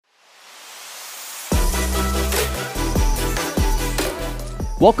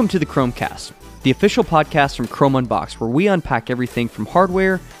Welcome to the Chromecast, the official podcast from Chrome Unboxed, where we unpack everything from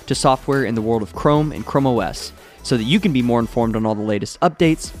hardware to software in the world of Chrome and Chrome OS, so that you can be more informed on all the latest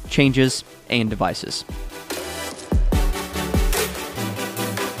updates, changes, and devices.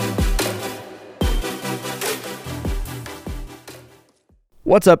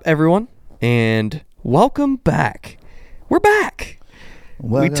 What's up, everyone, and welcome back. We're back.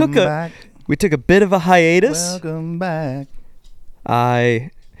 We took a bit of a hiatus. Welcome back.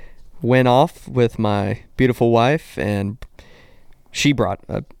 I went off with my beautiful wife, and she brought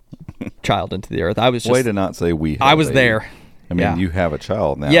a child into the earth. I was just... Way to not say we had I was a baby. there. I mean, you have a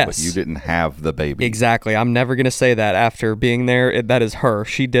child now, Yes. but you didn't have the baby. Exactly. I'm never going to say that after being there. That is her.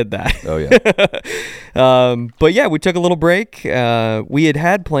 She did that. Oh, yeah. But yeah, we took a little break. We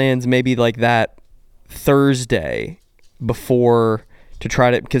had plans maybe like that Thursday before to try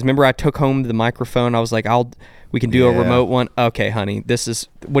to... Because remember, I took home the microphone. I was like, we can do a remote one. Okay, honey,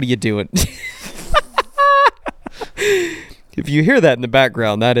 what are you doing? If you hear that in the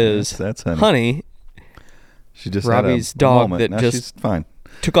background, that is that's honey. Honey. She just Robbie's had a dog moment. that now just she's fine.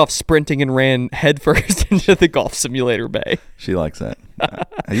 Took off sprinting and ran headfirst into the golf simulator bay. She likes that.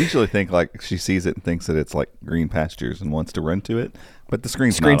 I usually think like she sees it and thinks that it's like green pastures and wants to run to it, but the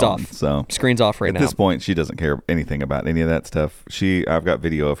screen's not off. on, so screen's off right now. At this point, she doesn't care anything about any of that stuff. I've got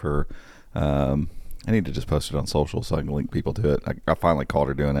video of her. I need to just post it on social so I can link people to it. I finally caught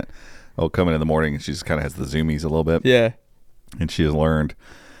her doing it. I'll come in the morning and she just kind of has the zoomies a little bit. Yeah. And she has learned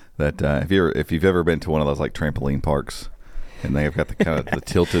that if you've ever been to one of those like trampoline parks and they've got the kind of the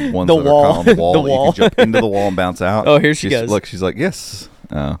tilted ones The that wall. are on the wall, The that wall. you can jump into the wall and bounce out. Oh, here she goes. Look, she's like, yes.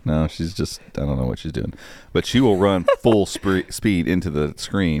 Oh, no, she's just, I don't know what she's doing. But she will run full speed into the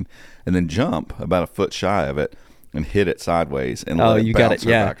screen and then jump about a foot shy of it and hit it sideways and let it bounce her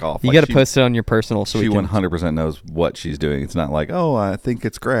back off. You got to post it on your personal so she we can... 100% knows what she's doing. It's not like, oh, I think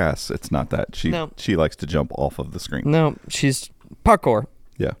it's grass. It's not that. She likes to jump off of the screen. No, she's parkour.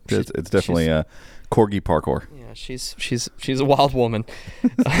 Yeah, it's definitely corgi parkour. Yeah, she's a wild woman.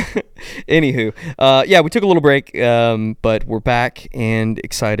 Anywho, we took a little break, but we're back and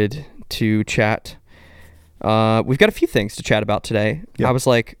excited to chat. We've got a few things to chat about today. Yep. I was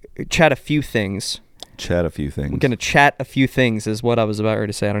like, chat a few things. Chat a few things. We're going to chat a few things is what I was about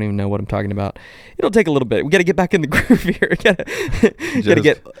to say. I don't even know what I'm talking about. It'll take a little bit. We got to get back in the groove here.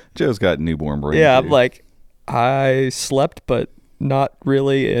 Joe's got newborn brain. Yeah, too. I'm like, I slept, but not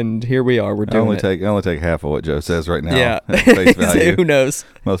really, and here we are. We're doing it. I only take half of what Joe says right now. Yeah. At face value. Who knows?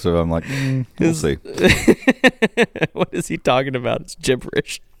 Most of it, I'm like, we'll see. What is he talking about? It's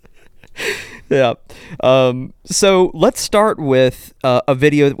gibberish. Yeah. So let's start with a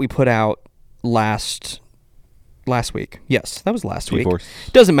video that we put out last week. Yes, that was last week.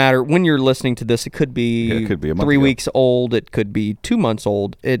 Doesn't matter when you're listening to this. It could be, it could be a month 3 ago. weeks old. It could be 2 months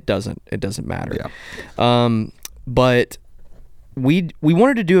old. It doesn't matter. Yeah. But we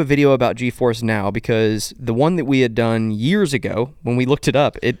wanted to do a video about GeForce NOW because the one that we had done years ago when we looked it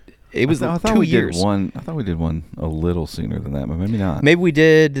up, it was I thought 2 we years. I thought we did one a little sooner than that, but maybe not. Maybe we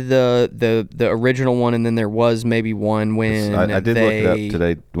did the original one, and then there was maybe one when I did look it up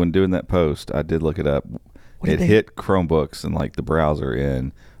today when doing that post. I did look it up. It hit Chromebooks and like the browser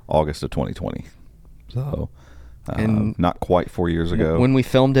in August of 2020. So and not quite 4 years ago. When we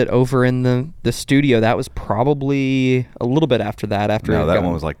filmed it over in the studio, that was probably a little bit after that. No, that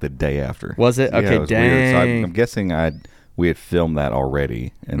one was like the day after. Was it? Okay, it was dang. weird. So I'm guessing we had filmed that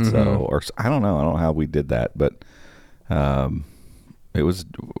already, and so, or I don't know how we did that, but it was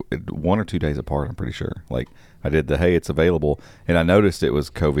 1 or 2 days apart. I'm pretty sure. Like I did hey, it's available, and I noticed it was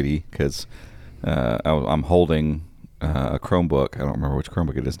COVID-y because I'm holding a Chromebook. I don't remember which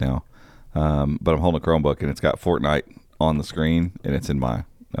Chromebook it is now, but I'm holding a Chromebook, and it's got Fortnite on the screen, and it's in my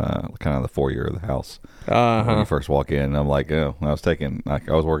kind of the foyer of the house. When you first walk in, and I'm like, oh, I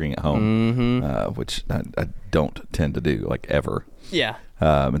was working at home, which I don't tend to do like ever. Yeah.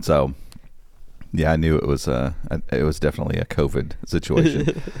 And so, yeah, I knew it was definitely a COVID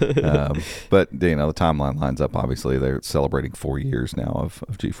situation. But the timeline lines up. Obviously, they're celebrating 4 years now of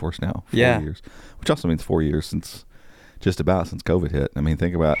GeForce NOW. 4 years, which also means 4 years since COVID hit. I mean,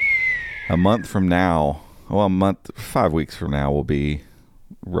 think about a month from now. Well, 5 weeks from now will be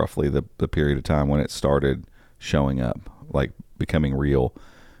roughly the period of time when it started showing up, like becoming real.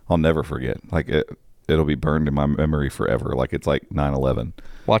 I'll never forget. Like it'll be burned in my memory forever. Like it's like 9/11.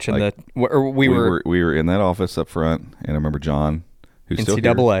 Watching like, we were in that office up front, and I remember John, who's NCAA.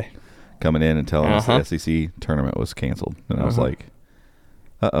 still here, coming in and telling us the SEC tournament was canceled, and I was like,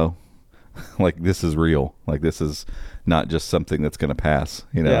 uh-oh. Like this is real. Like this is not just something that's going to pass.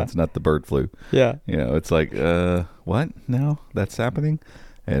 It's not the bird flu. Yeah. It's like, what? No, that's happening.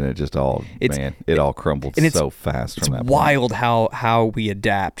 And it just all, it all crumbled so fast from that point. It's wild how we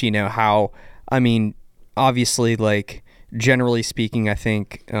adapt, how, I mean, obviously, like, generally speaking, I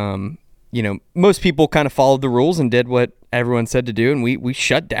think, most people kind of followed the rules and did what everyone said to do, and we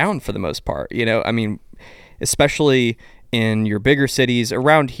shut down for the most part, I mean, especially in your bigger cities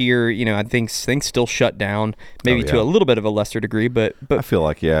around here, I think things still shut down, maybe to a little bit of a lesser degree, but I feel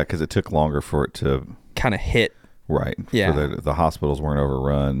like, because it took longer for it to kind of hit. Right. Yeah. So the hospitals weren't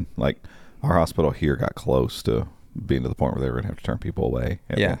overrun. Like, our hospital here got close to being to the point where they were going to have to turn people away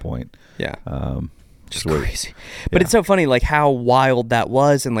at one point. Yeah. Just crazy. But it's so funny, like, how wild that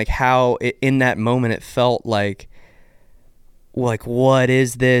was, and like how in that moment it felt like what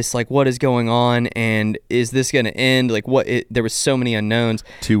is this? Like, what is going on? And is this going to end? Like, there was so many unknowns.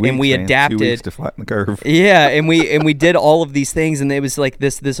 2 weeks, and we adapted 2 weeks to flatten the curve. Yeah, and we did all of these things, and it was like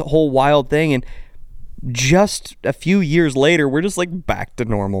this whole wild thing, and just a few years later, we're just like back to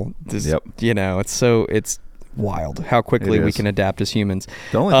normal. It's wild how quickly we can adapt as humans.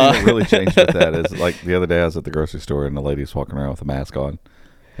 The only thing that really changed with that is, like, the other day I was at the grocery store and the lady was walking around with a mask on,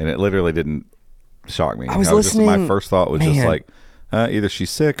 and it literally didn't shock me. I was listening. My first thought was just like, either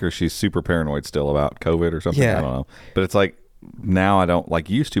she's sick or she's super paranoid still about COVID or something. Yeah. I don't know. But it's like, now I don't, like,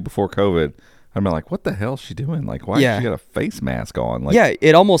 used to before COVID, I'm like, what the hell is she doing? Like, why has she got a face mask on? Like,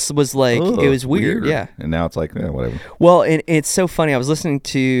 it almost was like, it was weird. Yeah. And now it's like, whatever. Well, and it's so funny. I was listening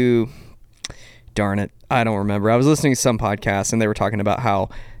to, darn it, I don't remember. I was listening to some podcast, and they were talking about how,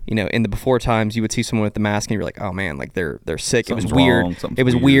 in the before times, you would see someone with the mask, and you're like, oh man, like they're sick. Something's it was weird. wrong. It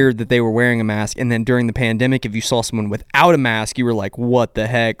was weird that they were wearing a mask. And then during the pandemic, if you saw someone without a mask, you were like, what the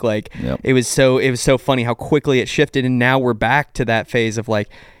heck? Like, it was so funny how quickly it shifted. And now we're back to that phase of, like,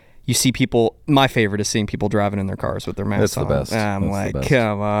 you see people. My favorite is seeing people driving in their cars with their masks on. That's the best. I'm like,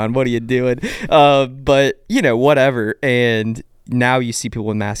 come on, what are you doing? But whatever. And now you see people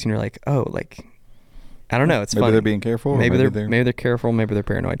with masks, and you're like, oh, like, I don't know. It's maybe funny. They're being careful. Maybe they're careful. Maybe they're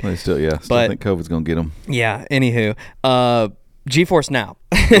paranoid. They still think COVID's gonna get them. Yeah. Anywho, GeForce Now.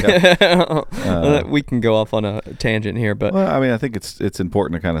 We can go off on a tangent here, but I mean, I think it's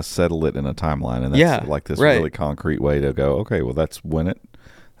important to kind of settle it in a timeline, and that's like this really concrete way to go. Okay, well, that's when it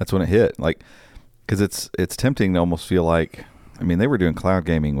hit. Like, because it's tempting to almost feel like, I mean, they were doing cloud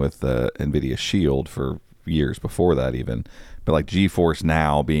gaming with NVIDIA Shield for years before that even. But like GeForce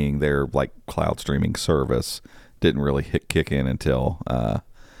Now being their like cloud streaming service didn't really kick in until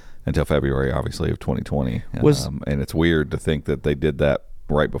February, obviously, of 2020. And it's weird to think that they did that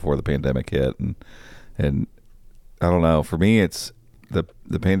right before the pandemic hit. And I don't know. For me, it's the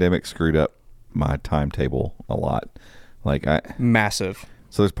pandemic screwed up my timetable a lot. Like massive.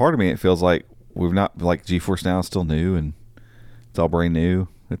 So there's part of me, it feels like we've not, like, GeForce Now is still new and it's all brand new.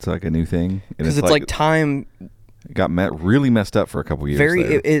 It's like a new thing. Because it's like time. It got really messed up for a couple years.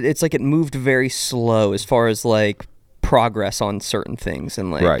 It's like it moved very slow as far as like progress on certain things,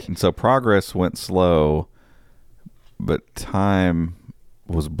 and like right. And so progress went slow, but time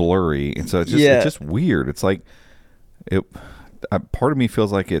was blurry, and so it's just weird. It's like part of me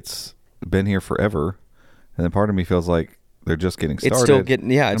feels like it's been here forever, and then part of me feels like they're just getting started.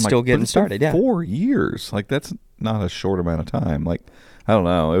 It's still getting started. 4 years, like, that's not a short amount of time. Like, I don't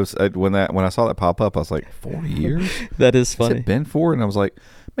know. It was when I saw that pop up, I was like, 4 years? That is funny. Has it been 4? And I was like,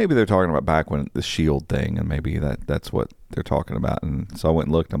 maybe they're talking about back when the Shield thing, and maybe that's what they're talking about. And so I went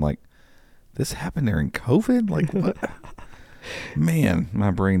and looked. I'm like, this happened during COVID? Like, what? Man, my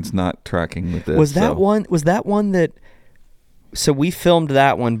brain's not tracking with this. Was that one that? So we filmed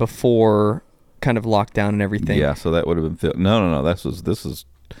that one before kind of lockdown and everything. Yeah, so that would have been no. This is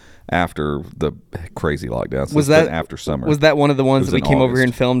after the crazy lockdown. So was that after summer? Was that one of the ones that we came over here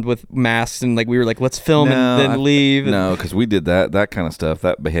and filmed with masks, and like we were like, let's film and then leave? No, because we did that kind of stuff.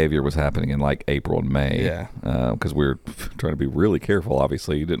 That behavior was happening in like April and May. Yeah, because we were trying to be really careful.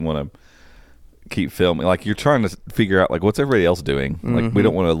 Obviously, you didn't want to keep filming. Like, you're trying to figure out, like, what's everybody else doing. Like, we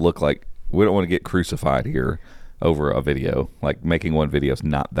don't want to get crucified here over a video. Like, making one video is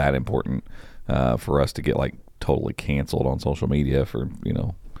not that important for us to get like totally canceled on social media for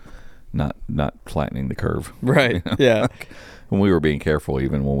not flattening the curve. Right. Yeah. When we were being careful,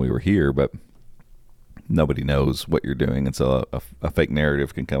 even when we were here, but nobody knows what you're doing, and so a fake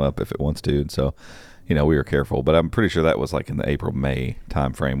narrative can come up if it wants to. And so, we were careful. But I'm pretty sure that was like in the April-May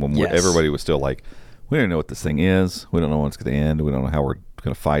time frame when everybody was still like, we don't know what this thing is. We don't know when it's going to end. We don't know how we're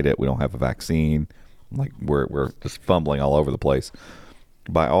going to fight it. We don't have a vaccine. Like, we're just fumbling all over the place.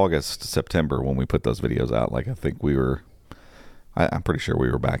 By August, September, when we put those videos out, like, I think I'm pretty sure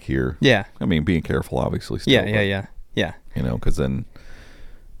we were back here. Yeah. I mean, being careful, obviously. Still, Yeah. because then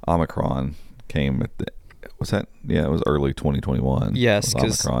Omicron came Was that? Yeah, it was early 2021. Yes,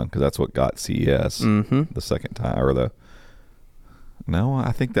 because that's what got CES the second time, or the. No,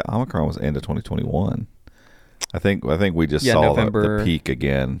 I think the Omicron was end of 2021. I think we just saw the peak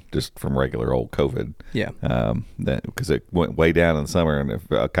again, just from regular old COVID. Yeah. That because it went way down in the summer, and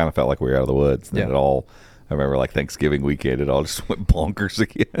it kind of felt like we were out of the woods. And then it all. I remember like Thanksgiving weekend, it all just went bonkers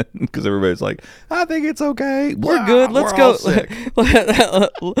again because everybody's like, "I think it's okay. We're good. Let's go.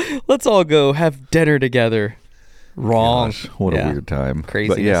 Let's all go have dinner together." Wrong. Gosh, what a weird time. Crazy.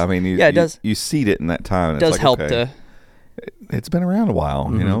 But yeah, I mean, it does. You seed it in that time. And it does it's like, help okay, to. It's been around a while,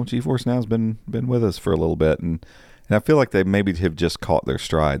 you know. GeForce Now's been with us for a little bit, and I feel like they maybe have just caught their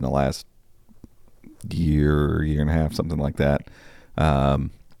stride in the last year and a half, something like that.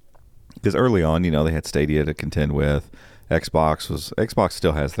 Because early on, you know, they had Stadia to contend with. Xbox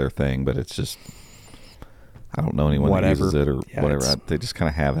still has their thing, but it's just I don't know anyone that uses it or whatever. They just kind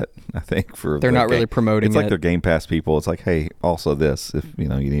of have it. I think they're not really promoting. It's like their Game Pass people. It's like, hey, also this if you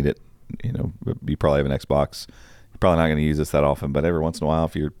know you need it. You know, you probably have an Xbox. You're probably not going to use this that often, but every once in a while,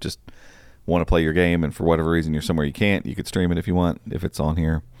 if you just want to play your game and for whatever reason you're somewhere you can't, you could stream it if you want if it's on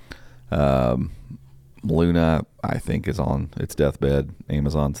here. Luna, I think, is on its deathbed.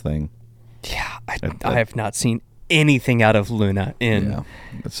 Amazon's thing. Yeah, I have not seen anything out of Luna in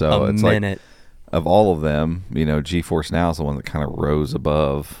so a minute. Like, of all of them, you know, GeForce Now is the one that kind of rose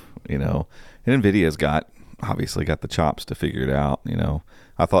above, you know. And NVIDIA's obviously got the chops to figure it out, you know.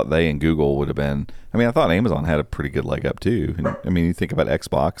 I thought they and Google would have been, I thought Amazon had a pretty good leg up too. And, you think about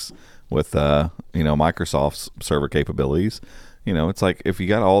Xbox with, you know, Microsoft's server capabilities. You know, it's like if you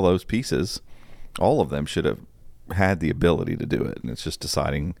got all those pieces, all of them should have had the ability to do it. And it's just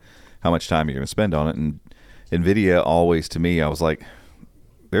deciding how much time you're going to spend on it. And NVIDIA always, to me, I was like,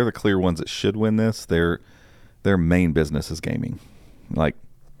 they're the clear ones that should win this. Their main business is gaming. Like,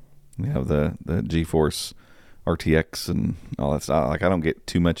 you know, the GeForce RTX and all that stuff. Like, I don't get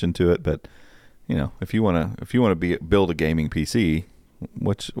too much into it, but you know, if you want to build a gaming PC,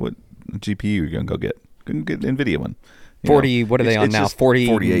 what GPU you're going to go get? Get NVIDIA one. 40, what are they on now?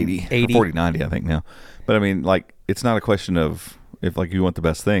 4080, 4090, I think now. But like, it's not a question of if like you want the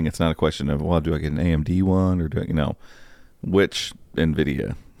best thing. It's not a question of, well, do I get an AMD one or do I, you know, which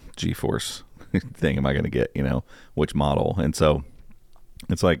NVIDIA GeForce thing am I going to get? You know, which model? And so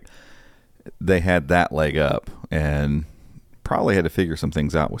it's like they had that leg up and probably had to figure some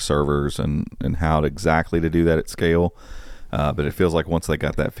things out with servers and how exactly to do that at scale. But it feels like once they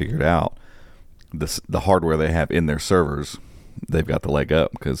got that figured out, the hardware they have in their servers, they've got the leg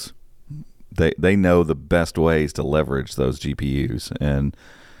up because they know the best ways to leverage those GPUs. And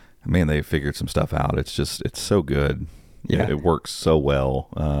man, they figured some stuff out. It's so good. Yeah, it works so well.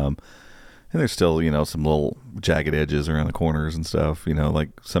 And there's still, you know, some little jagged edges around the corners and stuff. You know, like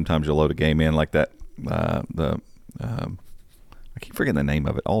sometimes you'll load a game in like that. I keep forgetting the name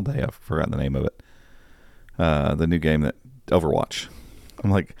of it all day. I've forgotten the name of it. The new game that Overwatch. I'm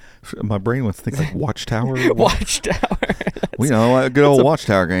like, my brain wants to think like Watchtower. Watchtower. We know a good old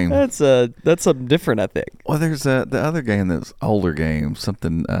Watchtower game. That's something different, I think. Well, there's the other game that's older game.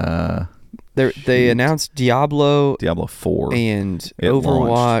 Something. They announced Diablo 4 and it Overwatch.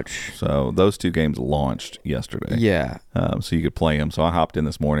 Launched. So those two games launched yesterday. Yeah. So you could play them. So I hopped in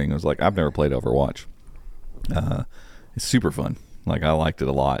this morning. I was like, I've never played Overwatch. It's super fun. Like, I liked it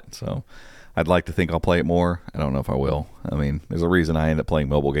a lot. So I'd like to think I'll play it more. I don't know if I will. I mean, there's a reason I end up playing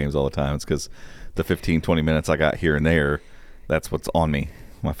mobile games all the time. It's because the 15, 20 minutes I got here and there, that's what's on me.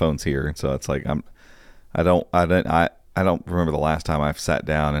 My phone's here. And so it's like, I don't remember the last time I've sat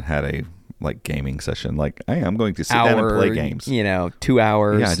down and had a like gaming session. Like, hey, I'm going to sit down and play games. You know, 2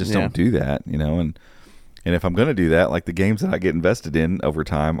 hours. Yeah, I just don't do that, you know, and if I'm going to do that, like the games that I get invested in over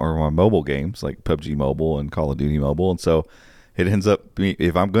time are my mobile games, like PUBG Mobile and Call of Duty Mobile. And so it ends up,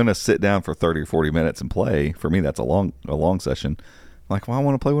 if I'm going to sit down for 30 or 40 minutes and play, for me, that's a long session. Like, well, I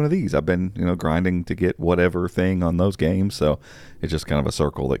want to play one of these. I've been, you know, grinding to get whatever thing on those games. So it's just kind of a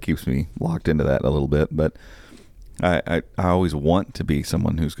circle that keeps me locked into that a little bit. But I always want to be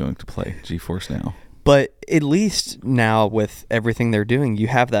someone who's going to play GeForce Now. But at least now with everything they're doing, you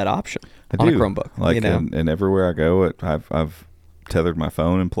have that option on a Chromebook. Like, you know? and everywhere I go, I've tethered my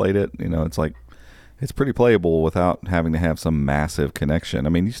phone and played it. You know, it's like, it's pretty playable without having to have some massive connection. I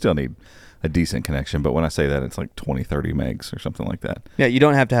mean, you still need a decent connection, but when I say that, it's like 20, 30 megs or something like that. Yeah, you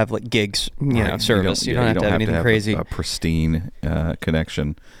don't have to have like gigs, service. You don't have to have anything crazy. A pristine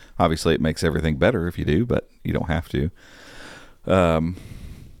connection. Obviously, it makes everything better if you do, but you don't have to.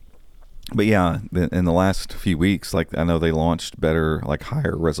 But yeah, in the last few weeks, like I know they launched better, like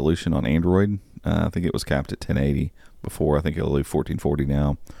higher resolution on Android. I think it was capped at 1080 before. I think it'll do 1440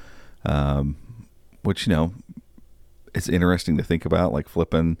 now. which it's interesting to think about, like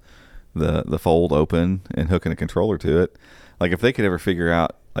flipping the fold open and hooking a controller to it. Like if they could ever figure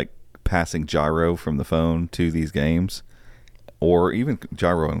out like passing gyro from the phone to these games, or even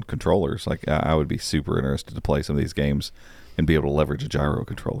gyro and controllers, like I would be super interested to play some of these games and be able to leverage a gyro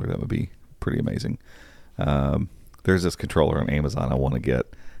controller. That would be pretty amazing. There's this controller on Amazon I want to get.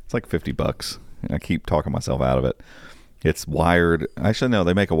 It's like $50, and I keep talking myself out of it. It's wired. Actually, no,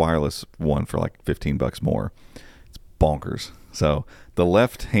 they make a wireless one for like $15 more. It's bonkers. So the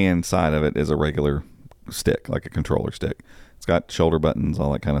left-hand side of it is a regular stick, like a controller stick. It's got shoulder buttons,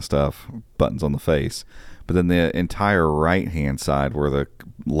 all that kind of stuff, buttons on the face. But then the entire right-hand side, where the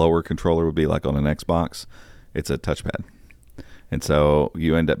lower controller would be like on an Xbox, it's a touchpad. And so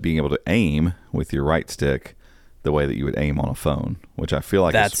you end up being able to aim with your right stick the way that you would aim on a phone, which I feel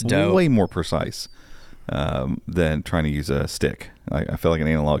like is way more precise than trying to use a stick. I feel like an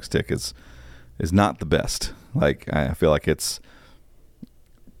analog stick is not the best. Like I feel like it's,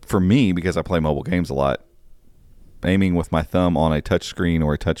 for me, because I play mobile games a lot, aiming with my thumb on a touch screen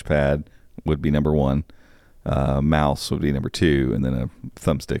or a touchpad would be number one. Mouse would be number two, and then a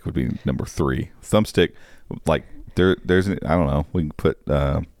thumbstick would be number three. Thumbstick, like there's I don't know. We can put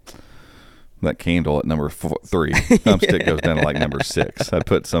that candle at number 3. Thumbstick goes down to like number 6. I'd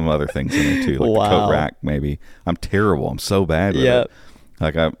put some other things in there too, like the coat rack maybe. I'm terrible. I'm so bad with it.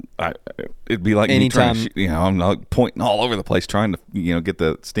 Like I it'd be like anytime me trying to, I'm like pointing all over the place trying to get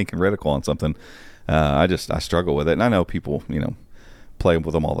the stinking reticle on something. I struggle with it, and I know people play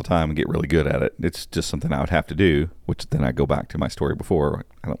with them all the time and get really good at it. It's just something I would have to do, which then I go back to my story before.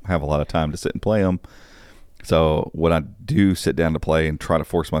 I don't have a lot of time to sit and play them. So when I do sit down to play and try to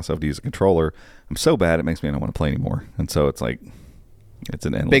force myself to use a controller, I'm so bad it makes me not want to play anymore. And so it's like it's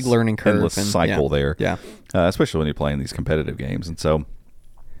an endless, big learning curve, endless cycle there. Yeah, especially when you're playing these competitive games. And so,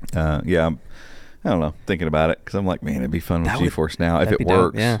 I don't know, thinking about it, because I'm like, man, it'd be fun with GeForce Now if it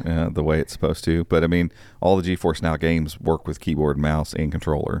works the way it's supposed to. But I mean, all the GeForce Now games work with keyboard, mouse, and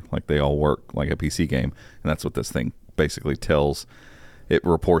controller. Like they all work like a PC game, and that's what this thing basically tells. It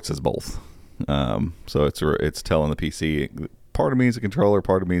reports as both. So it's telling the PC, part of me is a controller,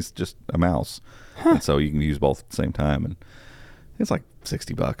 part of me is just a mouse, and so you can use both at the same time. And it's like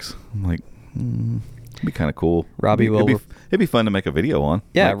 $60. I'm like, it'd be kind of cool. Robbie it'd be fun to make a video on.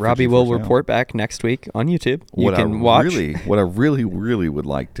 Yeah, like, Robbie will report back next week on YouTube. What I really, really would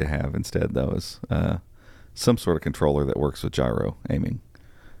like to have instead, though, is some sort of controller that works with gyro aiming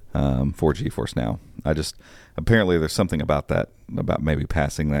for GeForce Now. Apparently there's something about that, about maybe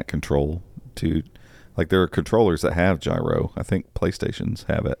passing that control to, like, there are controllers that have gyro. I think PlayStations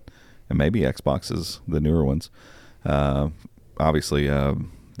have it, and maybe Xboxes, the newer ones. Obviously, the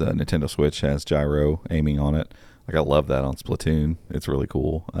Nintendo Switch has gyro aiming on it. Like, I love that on Splatoon. It's really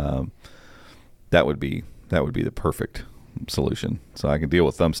cool. That would be the perfect solution. So I can deal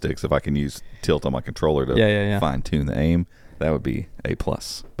with thumbsticks if I can use tilt on my controller to fine tune the aim. That would be a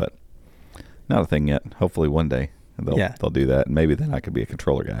plus, but not a thing yet. Hopefully one day they'll do that, and maybe then I could be a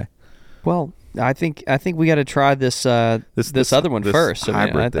controller guy. Well, I think we got to try this other one first.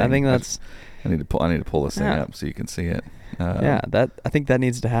 I think that's. I need to pull this thing up so you can see it. I think that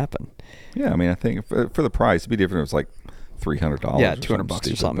needs to happen. Yeah, I mean, I think for the price, it'd be different. It was like $300. Yeah,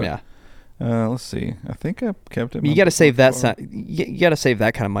 $200 or something. Yeah. Let's see. I think I kept it. You got to save that. You got to save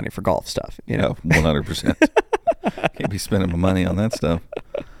that kind of money for golf stuff. 100%. Can't be spending my money on that stuff.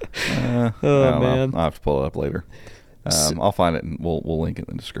 Man, I'll have to pull it up later. I'll find it and we'll link it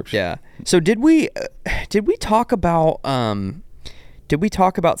in the description. Yeah. So did we talk about some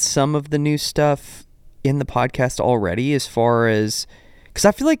of the new stuff in the podcast already, as far as, because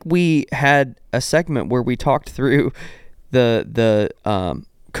I feel like we had a segment where we talked through the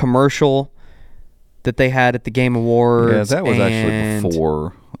commercial that they had at the Game Awards. Yeah, that was actually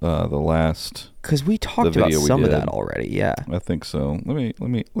before the last. Because we talked about some of that already. Yeah, I think so. Let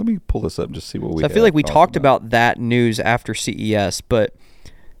me pull this up and just see what we. So I feel like we talked about that news after CES, but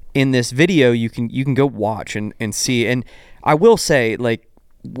in this video you can go watch and see. And I will say, like,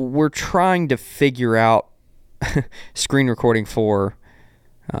 we're trying to figure out screen recording for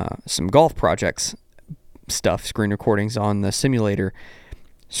some golf projects stuff. Screen recordings on the simulator.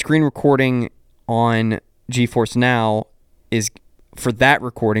 Screen recording on GeForce Now is, for that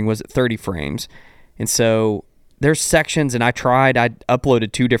recording, was at 30 frames. And so there's sections, and I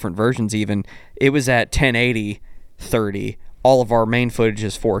uploaded 2 different versions even. It was at 1080, 30. All of our main footage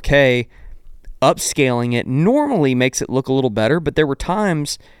is 4K. Upscaling it normally makes it look a little better, but there were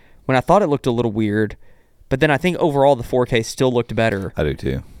times when I thought it looked a little weird But then I think overall the 4K still looked better. I do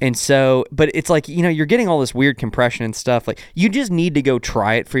too. And so, but it's like, you're getting all this weird compression and stuff. Like, you just need to go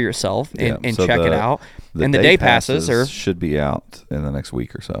try it for yourself and so check it out. And the day passes should be out in the next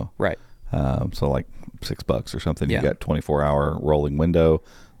week or so. Right. So like $6 or something. Yeah. You got 24-hour rolling window.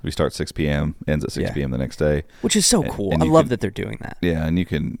 We start 6 p.m., ends at 6 p.m. the next day. Which is so cool. I love that they're doing that. Yeah, and you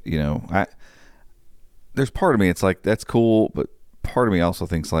can, there's part of me, it's like, that's cool, but part of me also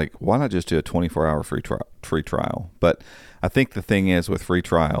thinks, like, why not just do a 24-hour free trial? But I think the thing is with free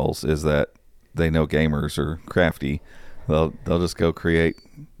trials is that they know gamers are crafty. They'll just go create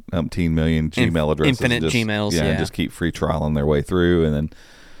umpteen million Gmail addresses. Infinite Gmails, and just keep free trialing their way through, and then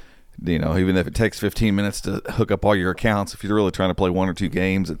even if it takes 15 minutes to hook up all your accounts, if you're really trying to play 1 or 2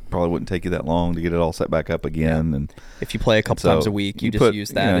 games, it probably wouldn't take you that long to get it all set back up again. And if you play a couple times a week, you just use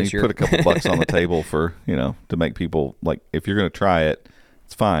that as your... put a couple bucks on the table for, to make people, like, if you're going to try it,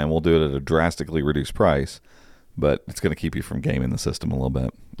 it's fine. We'll do it at a drastically reduced price, but it's going to keep you from gaming the system a little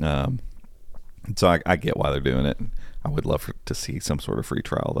bit. So I get why they're doing it. I would love to see some sort of free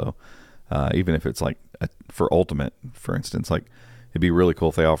trial, though. Even if it's like for Ultimate, for instance, like, it'd be really cool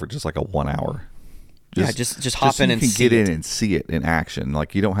if they offered just like a 1 hour. Just hop in and see it. You can get in and see it in action.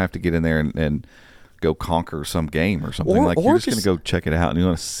 Like, you don't have to get in there and go conquer some game or something. You're just going to go check it out, and you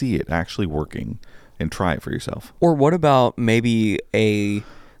want to see it actually working and try it for yourself. Or what about maybe a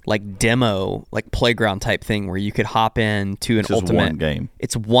like demo, like playground type thing where you could hop in to an Ultimate. One game.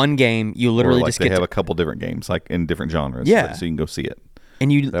 It's one game. You literally just they have a couple different games, like in different genres. Yeah. So you can go see it.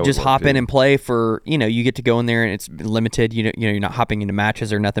 And you just hop in and play for, you get to go in there and it's limited. You're not hopping into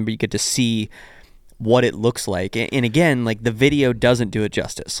matches or nothing, but you get to see what it looks like. And again, like, the video doesn't do it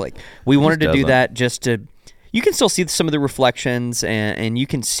justice. Like, we wanted to do that just to, you can still see some of the reflections and you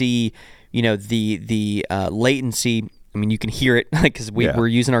can see, the latency. I mean, you can hear it, like, because we're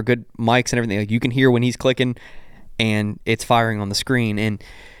using our good mics and everything. Like, you can hear when he's clicking and it's firing on the screen. And,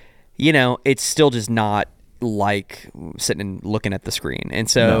 it's still just not like sitting and looking at the screen. And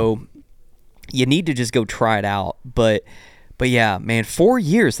so you need to just go try it out. But yeah, man, 4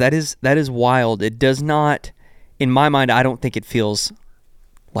 years, that is wild. It does not, in my mind, I don't think it feels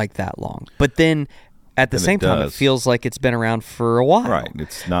like that long. But then at the same time, it feels like it's been around for a while. Right.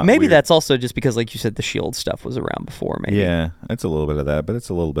 It's not maybe weird. That's also just because, like you said, the Shield stuff was around before. Maybe. Yeah, it's a little bit of that, but it's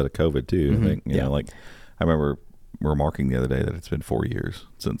a little bit of COVID too. I think, like, I remember remarking the other day that it's been 4 years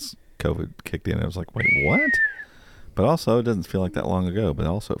since COVID kicked in. I was like, wait, what? But also, it doesn't feel like that long ago. But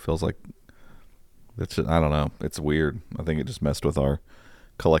also, it feels like it's just, I don't know. It's weird. I think it just messed with our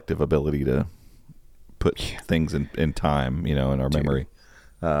collective ability to put things in time, in our memory.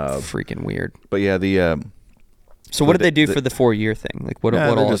 Freaking weird. But yeah, So what did they do for the 4 year thing? Like, what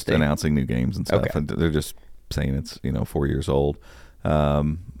all? They're just announcing new games and stuff, and they're just saying it's 4 years old. But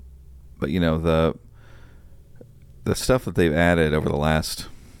the stuff that they've added over the last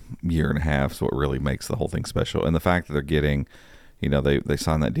year and a half is what really makes the whole thing special. And the fact that they're getting, they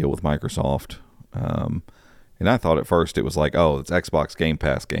signed that deal with Microsoft. And I thought at first it was like, oh, it's Xbox Game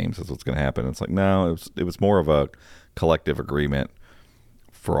Pass games. That's what's going to happen. It's like, no, it was more of a collective agreement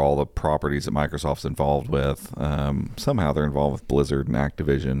for all the properties that Microsoft's involved with. Somehow they're involved with Blizzard and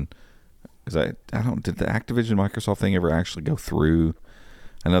Activision. Did the Activision Microsoft thing ever actually go through?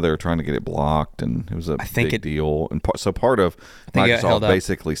 I know they were trying to get it blocked, and it was a big deal. And so part of Microsoft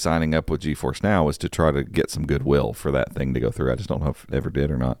basically signing up with GeForce Now was to try to get some goodwill for that thing to go through. I just don't know if it ever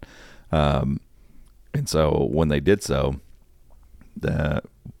did or not. And so when they did so,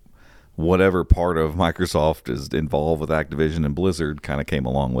 whatever part of Microsoft is involved with Activision and Blizzard kind of came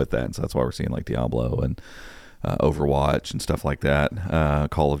along with that. And so that's why we're seeing like Diablo and Overwatch and stuff like that.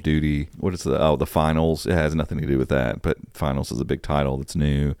 Call of Duty. What is the Finals? It has nothing to do with that, but Finals is a big title that's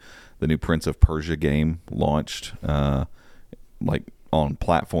new. The new Prince of Persia game launched like on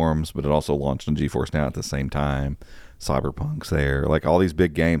platforms, but it also launched on GeForce Now at the same time. Cyberpunk's there. Like all these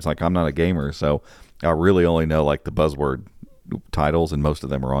big games. Like I'm not a gamer, so I really only know like the buzzword titles, and most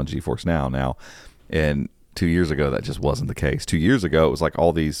of them are on GeForce Now. And 2 years ago, that just wasn't the case. 2 years ago, it was like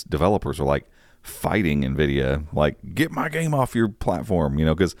all these developers were like fighting NVIDIA, like, get my game off your platform,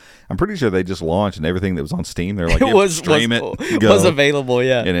 because I'm pretty sure they just launched and everything that was on Steam, they're like, stream it, go. Was available,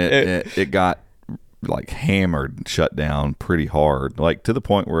 yeah. And it got like hammered, shut down pretty hard, like to the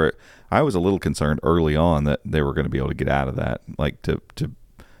point where I was a little concerned early on that they were going to be able to get out of that, like to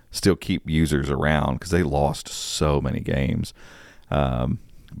still keep users around because they lost so many games. But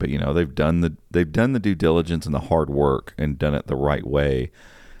they've done the due diligence and the hard work and done it the right way.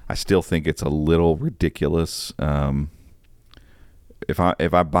 I still think it's a little ridiculous. If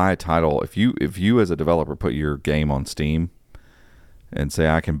I buy a title, if you as a developer put your game on Steam, and say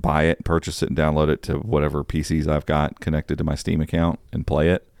I can buy it, purchase it, and download it to whatever PCs I've got connected to my Steam account and play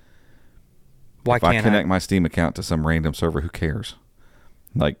it. Why if can't I connect my Steam account to some random server, who cares?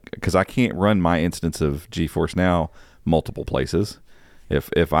 Like, because I can't run my instance of GeForce Now multiple places.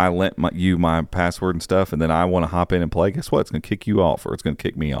 If I lent you my password and stuff, and then I want to hop in and play, guess what? It's going to kick you off, or it's going to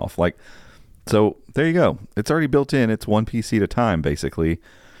kick me off. Like, so there you go. It's already built in. It's one PC at a time, basically.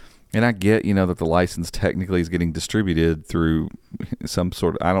 And I get, that the license technically is getting distributed through some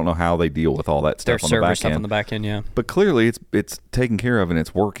sort of, I don't know how they deal with all that stuff Their on the server back stuff end. on the back end, yeah. But clearly it's taken care of and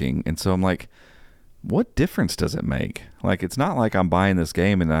it's working. And so I'm like, what difference does it make? Like, it's not like I'm buying this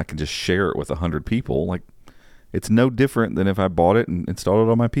game and I can just share it with 100 people. Like, it's no different than if I bought it and installed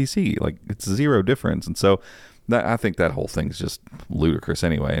it on my PC. Like, it's zero difference. And so I think that whole thing's just ludicrous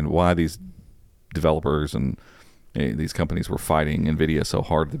anyway. And why these developers and these companies were fighting NVIDIA so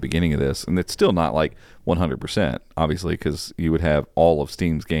hard at the beginning of this. And it's still not like 100%, obviously, because you would have all of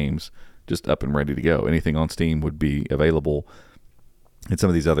Steam's games just up and ready to go. Anything on Steam would be available. And some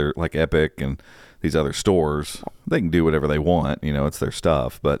of these other, like Epic and these other stores, they can do whatever they want. It's their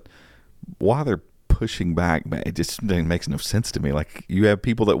stuff. But why they're pushing back, man, it just makes no sense to me. Like, you have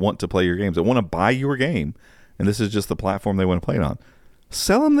people that want to play your games, that want to buy your game, and this is just the platform they want to play it on.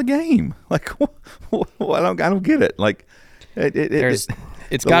 Sell them the game. Like, I don't get it. Like, it's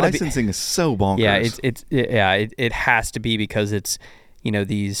got licensing is so bonkers. Yeah, it has to be because it's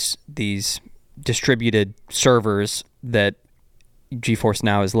these distributed servers that GeForce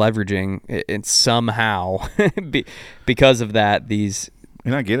Now is leveraging. And somehow because of that, these.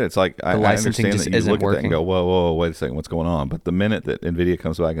 And I get it. It's like I understand that you look at that and go, whoa, wait a second, what's going on? But the minute that NVIDIA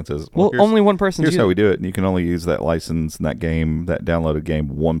comes back and says, well only one person. Here's how we do it, and you can only use that license and that game, that downloaded game,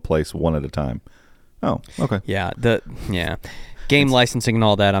 one place, one at a time. Oh, okay. Game licensing and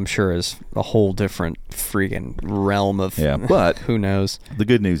all that, I'm sure, is a whole different freaking realm of. Yeah, but who knows? The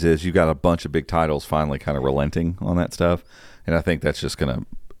good news is you got a bunch of big titles finally kind of relenting on that stuff, and I think that's just going to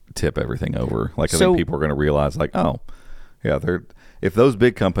tip everything over. Like, I think people are going to realize, like, oh, yeah, if those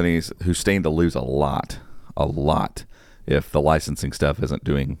big companies who stand to lose a lot, if the licensing stuff isn't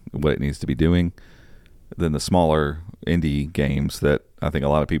doing what it needs to be doing, then the smaller indie games that I think a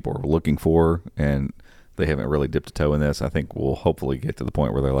lot of people are looking for, and they haven't really dipped a toe in this, I think we'll hopefully get to the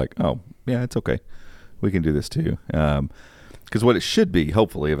point where they're like, oh, yeah, it's okay. We can do this too. Because what it should be,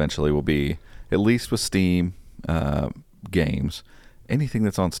 hopefully, eventually, will be, at least with Steam games, anything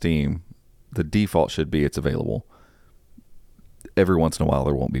that's on Steam, the default should be it's available. Every once in a while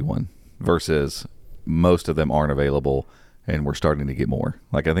there won't be one, versus most of them aren't available and we're starting to get more.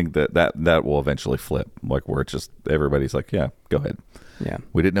 Like, I think that will eventually flip, like, where it's just everybody's like, yeah, go ahead. Yeah,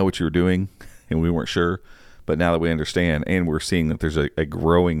 we didn't know what you were doing and we weren't sure, but now that we understand, and we're seeing that there's a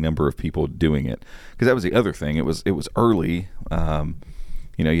growing number of people doing it, because that was the other thing. It was early.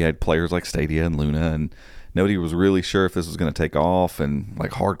 You had players like Stadia and Luna, and nobody was really sure if this was going to take off, and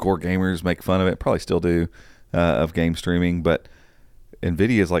like hardcore gamers make fun of it, probably still do, of game streaming, but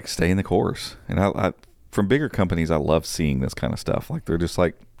NVIDIA is like staying the course. And I from bigger companies, I love seeing this kind of stuff. Like, they're just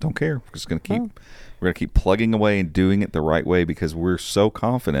like, don't care. We're just going to keep plugging away and doing it the right way, because we're so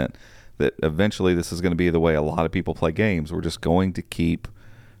confident that eventually this is going to be the way a lot of people play games. We're just going to keep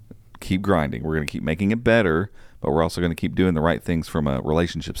grinding. We're going to keep making it better, but we're also going to keep doing the right things from a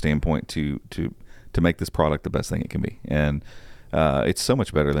relationship standpoint to make this product the best thing it can be. And it's so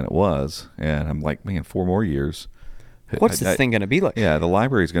much better than it was. And I'm like, man, 4 more years. What's this thing going to be like? Yeah, the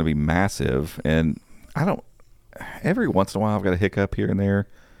library is going to be massive, and every once in a while I've got a hiccup here and there,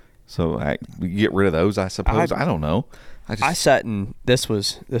 so I get rid of those, I suppose. I don't know. I sat in, this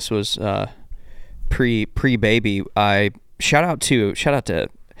was pre-baby. I shout out to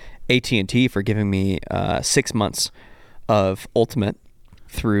AT&T for giving me 6 months of Ultimate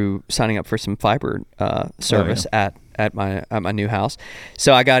through signing up for some fiber service at my new house.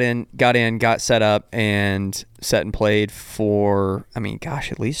 So I got set up and set and played for, at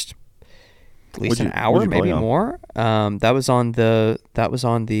least an hour, maybe more. That was on the was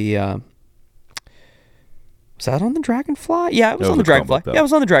that on the Dragonfly? Yeah, it was on the Dragonfly. Yeah, it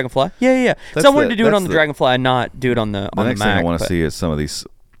was on the Dragonfly. Yeah. So I wanted to do it on the Dragonfly and not do it on the next Mac. Thing I want to see is some of these,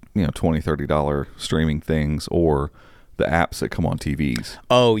 $20, $30 streaming things, or the apps that come on TVs.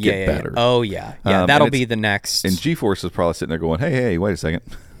 Oh yeah, better. Oh yeah. That'll be the next. And GeForce is probably sitting there going, "Hey, wait a second,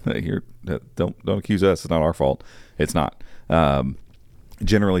 don't accuse us. It's not our fault. It's not."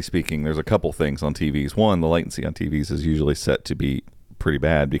 Generally speaking, there's a couple things on TVs. One, the latency on TVs is usually set to be pretty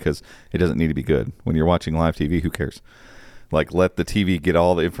bad because it doesn't need to be good. When you're watching live TV, who cares? Like, let the TV get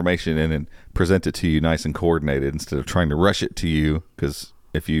all the information in and present it to you nice and coordinated instead of trying to rush it to you, because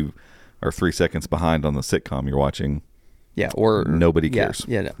if you are 3 seconds behind on the sitcom you're watching, Yeah, or nobody cares.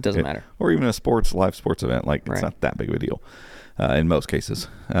 Yeah, no, it doesn't matter. Or even a live sports event, like it's not that big of a deal in most cases.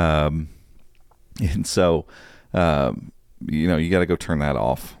 And so, you got to go turn that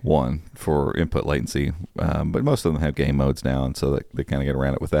off, one, for input latency. But most of them have game modes now, and so they kind of get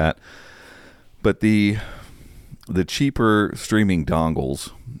around it with that. But the cheaper streaming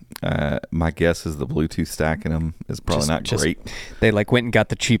dongles, my guess is the Bluetooth stack in them is probably not great. They went and got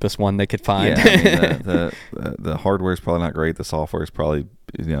the cheapest one they could find. Yeah, I mean, the hardware is probably not great. The software is probably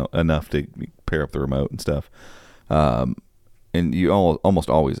enough to pair up the remote and stuff. And you almost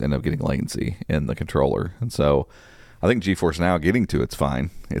always end up getting latency in the controller. And so I think GeForce Now getting to it's fine.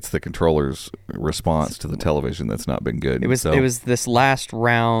 It's the controller's response to the television that's not been good. It was this last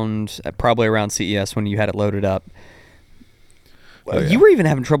round, probably around CES when you had it loaded up. You were even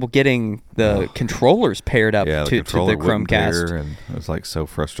having trouble getting the controllers paired up to the Chromecast. And it was so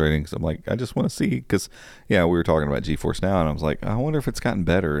frustrating because I'm like, I just want to see, because we were talking about GeForce Now, and I was like, I wonder if it's gotten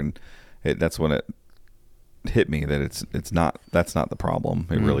better. And that's when it hit me that it's not. That's not the problem.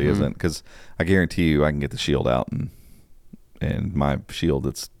 It really isn't, because I guarantee you I can get the Shield out, and my Shield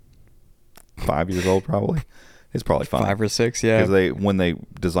that's 5 years old probably. It's probably fine. 5 or 6, yeah. Because when they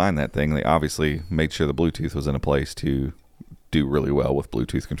designed that thing, they obviously made sure the Bluetooth was in a place to do really well with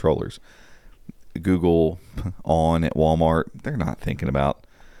Bluetooth controllers. Google on at Walmart, they're not thinking about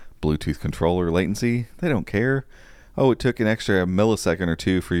Bluetooth controller latency. They don't care. Oh, it took an extra millisecond or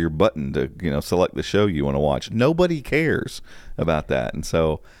two for your button to select the show you want to watch. Nobody cares about that. And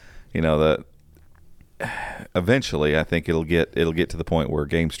so, eventually I think it'll get to the point where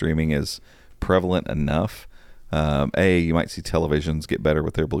game streaming is prevalent enough. You might see televisions get better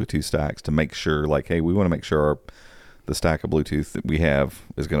with their Bluetooth stacks to make sure, hey, we want to make sure the stack of Bluetooth that we have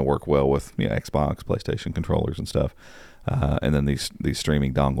is going to work well with Xbox, PlayStation controllers and stuff. And then these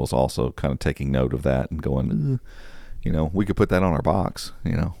streaming dongles also kind of taking note of that and going, we could put that on our box.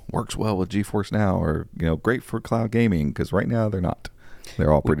 Works well with GeForce Now, or great for cloud gaming, because right now they're not.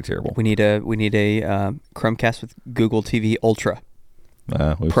 They're all pretty terrible. We need a Chromecast with Google TV Ultra.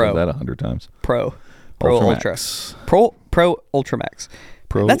 We've said that 100 times. Pro Ultra. Pro Ultra Max.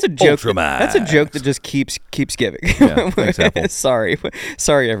 That's a joke. That's a joke that just keeps giving. Yeah, thanks, Apple.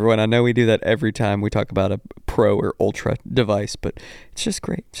 Sorry, everyone. I know we do that every time we talk about a Pro or Ultra device, but it's just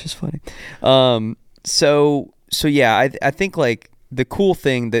great. It's just funny. So yeah, I think the cool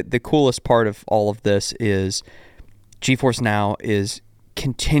thing, the coolest part of all of this is GeForce Now is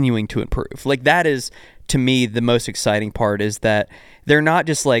continuing to improve. That is, to me, the most exciting part, is that they're not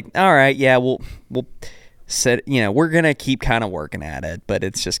just all right, yeah, we'll said, we're gonna keep kind of working at it, but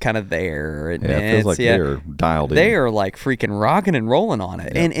it's just kind of there. And, it feels like they're dialed in. They are freaking rocking and rolling on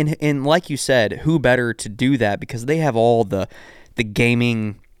it. Yeah. And like you said, who better to do that, because they have all the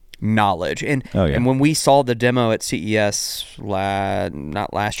gaming knowledge. And and when we saw the demo at CES,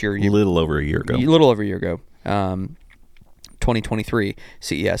 not last year, a little over a year ago, 2023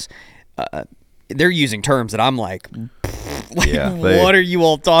 CES, they're using terms that I'm like, what are you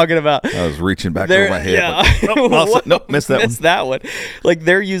all talking about? I was reaching back over my head. Yeah. Nope, missed that one.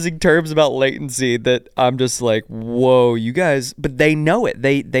 They're using terms about latency that I'm just like, whoa, you guys. But they know it.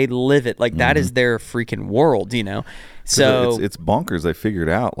 They live it. That is their freaking world, So it's bonkers. They figured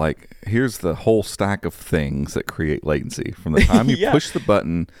out, here's the whole stack of things that create latency. From the time you push the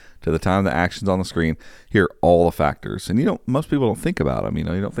button to the time the action's on the screen, here are all the factors. And most people don't think about them. You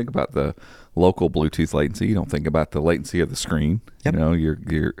don't think about the local Bluetooth latency. You don't think about the latency of the screen. Yep.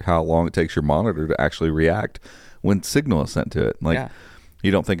 Your how long it takes your monitor to actually react when signal is sent to it.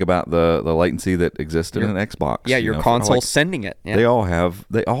 You don't think about the latency that exists in an Xbox. Yeah, your console sending it. Yeah. They all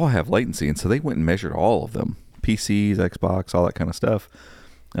have latency, and so they went and measured all of them. PCs, Xbox, all that kind of stuff,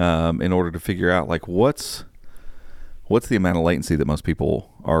 in order to figure out what's the amount of latency that most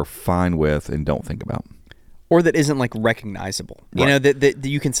people are fine with and don't think about, or that isn't recognizable. Right. That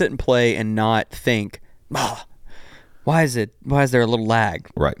you can sit and play and not think, why is there a little lag?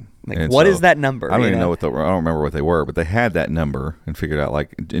 Right. What is that number? I don't even know I don't remember what they were, but they had that number and figured out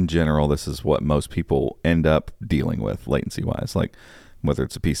in general this is what most people end up dealing with latency wise, whether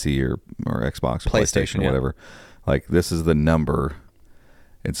it's a PC or Xbox or PlayStation or whatever. This is the number.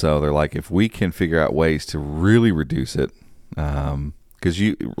 And so they're if we can figure out ways to really reduce it, because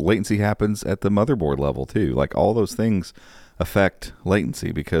latency happens at the motherboard level too. All those things affect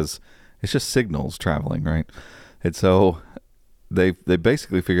latency because it's just signals traveling, right? And so they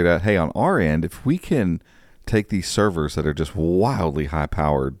basically figured out, hey, on our end, if we can take these servers that are just wildly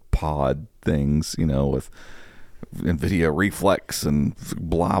high-powered pod things, with NVIDIA Reflex and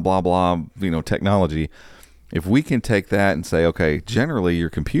blah, blah, blah, technology, if we can take that and say, okay, generally your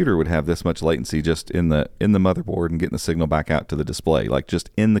computer would have this much latency just in the motherboard and getting the signal back out to the display, like just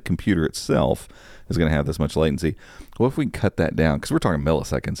in the computer itself is going to have this much latency. What if we can cut that down? Because we're talking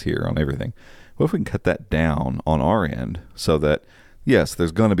milliseconds here on everything. What if we can cut that down on our end so that, yes,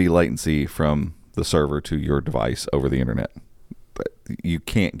 there's going to be latency from the server to your device over the internet, but you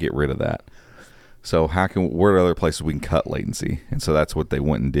can't get rid of that. So where are other places we can cut latency? And so that's what they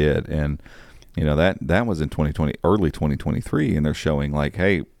went and did. And that was in 2020, early 2023, and they're showing like,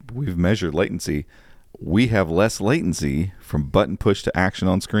 hey, we've measured latency. We have less latency from button push to action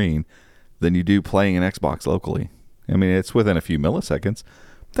on screen than you do playing an Xbox locally. I mean, it's within a few milliseconds.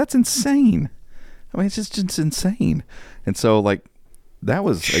 That's insane. I mean, it's just insane. And so, like, that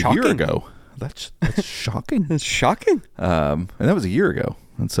was shocking. A year ago. That's shocking. It's shocking. And that was a year ago.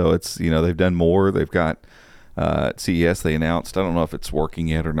 And so it's, they've done more. They've got at CES, they announced, I don't know if it's working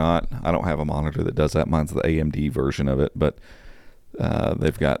yet or not. I don't have a monitor that does that. Mine's the AMD version of it, but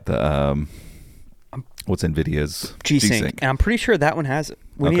they've got the what's NVIDIA's G-Sync. And I'm pretty sure that one has it.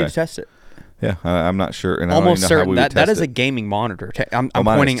 We need to test it. Yeah, I'm not sure. And almost I don't even know certain how we would that is test a gaming monitor. I'm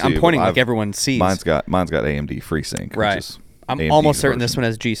pointing like everyone sees. Mine's got AMD FreeSync. Right. I'm almost certain this one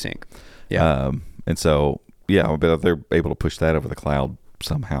has G-Sync. Yeah. And so, yeah, but they're able to push that over the cloud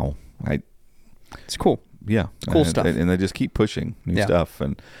somehow. It's cool. Yeah. It's cool stuff. And they just keep pushing new stuff.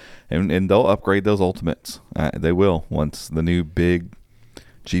 And they'll upgrade those Ultimates. They will. Once the new big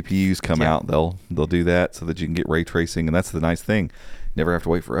GPUs come out, they'll do that so that you can get ray tracing. And that's the nice thing. Never have to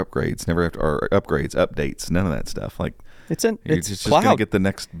wait for upgrades. Updates. None of that stuff. Like, you're just going to get the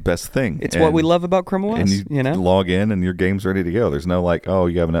next best thing. It's what we love about Chrome OS. And you log in and your game's ready to go. There's no like, oh,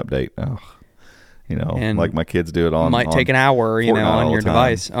 you have an update. Oh, and like my kids do it on. Might take an hour, Fortnite on your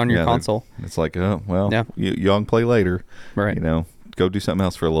device, on your console. It's like, oh, well, you can play later. Right. Go do something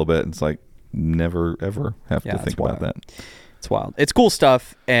else for a little bit. And it's like, never, ever have to think about that. It's wild. It's cool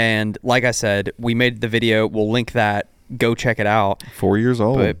stuff. And like I said, we made the video. We'll link that. Go check it out. 4 years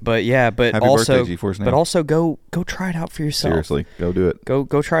old. But Happy also, birthday, GeForce Now. But also go try it out for yourself. Seriously, go do it.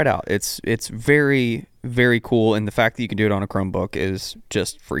 Go try it out. It's very, very cool, and the fact that you can do it on a Chromebook is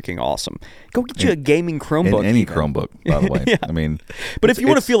just freaking awesome. Go get you a gaming Chromebook. And any Chromebook, by the way. Yeah. I mean, but if you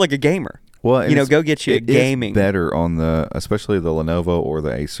want to feel like a gamer, well, go get you a gaming. It's better on especially the Lenovo or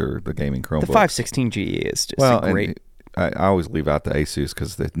the Acer, the gaming Chromebook. The 516GE is just great. I always leave out the Asus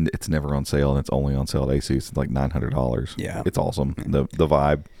because it's never on sale, and it's only on sale at Asus. It's like $900. Yeah, it's awesome. The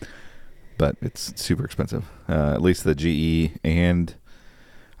vibe, but it's super expensive. At least the GE and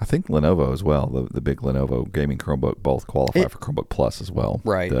I think Lenovo as well. The big Lenovo gaming Chromebook both qualify for Chromebook Plus as well.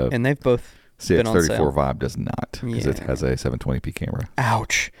 Right, and they've both been on sale. CX34 Vibe does not because it has a 720p camera.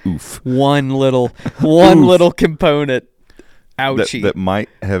 Ouch! Oof! One little component. Ouchie! That might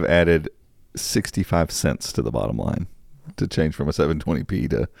have added 65 cents to the bottom line to change from a 720p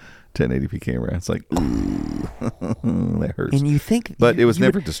to 1080p camera. It's like, ooh, that hurts. And you think, but it was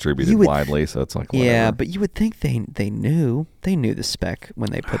never distributed widely, so it's like, whatever. Yeah, but you would think they knew the spec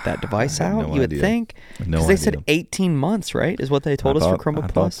when they put that device out. No you idea. would think, because they said 18 months, right? Is what they told us for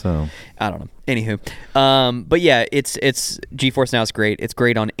Chromebook Plus. So. I don't know. Anywho, but yeah, it's GeForce Now is great. It's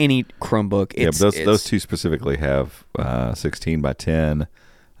great on any Chromebook. But those two specifically have 16 by 10,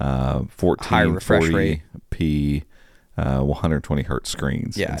 1440p. 120 hertz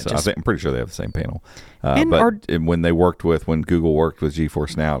screens. Yeah, so I'm pretty sure they have the same panel. But when Google worked with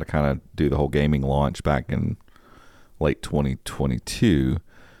GeForce Now to kind of do the whole gaming launch back in late 2022,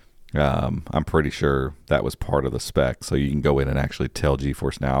 I'm pretty sure that was part of the spec. So you can go in and actually tell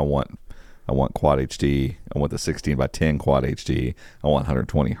GeForce Now, I want Quad HD, I want the 16 by 10 Quad HD, I want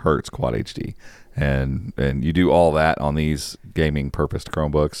 120 hertz Quad HD, and you do all that on these gaming purposed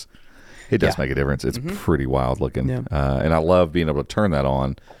Chromebooks. It does make a difference. It's pretty wild looking. Yeah. And I love being able to turn that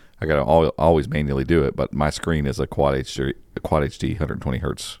on. I got to always manually do it, but my screen is a Quad HD 120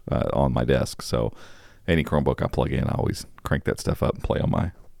 hertz on my desk. So any Chromebook I plug in, I always crank that stuff up and play on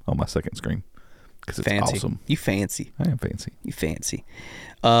my second screen because it's awesome. You fancy. I am fancy. You fancy.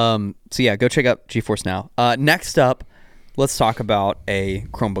 So yeah, go check out GeForce Now. Next up, let's talk about a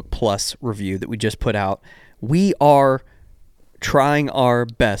Chromebook Plus review that we just put out. We are trying our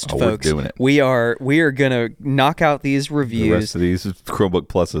best, folks. We're doing it. We are gonna knock out these reviews. The rest of these Chromebook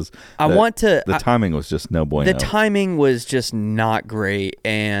Pluses. The timing was just no bueno. The timing was just not great,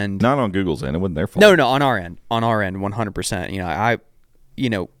 and not on Google's end. It wasn't their fault. No, on our end, 100%.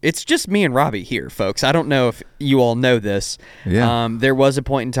 It's just me and Robbie here, folks. I don't know if you all know this. Yeah. There was a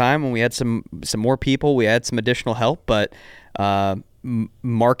point in time when we had some more people. We had some additional help, but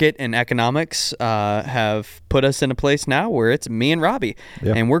market and economics have put us in a place now where it's me and Robbie,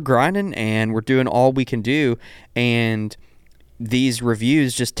 and we're grinding and we're doing all we can do, and these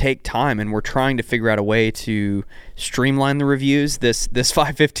reviews just take time, and we're trying to figure out a way to streamline the reviews. This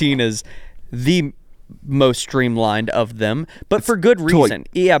 515 is the most streamlined of them, but for good reason.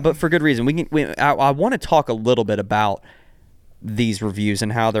 But for good reason. I want to talk a little bit about these reviews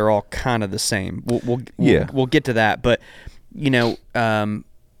and how they're all kind of the same. We'll get to that, but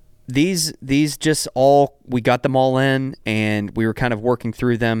these just all, we got them all in and we were kind of working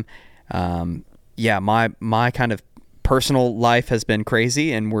through them. My kind of personal life has been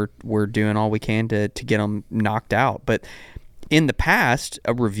crazy, and we're doing all we can to get them knocked out. But in the past,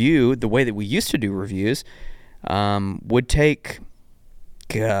 a review, the way that we used to do reviews, would take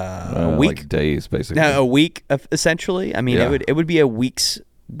a week, like days, basically. A week, essentially. I mean, it would be a week's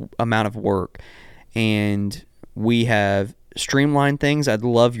amount of work, and we have streamlined things. I'd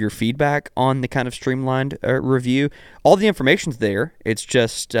love your feedback on the kind of streamlined review. All the information's there. It's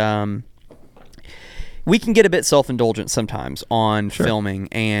just we can get a bit self-indulgent sometimes on filming,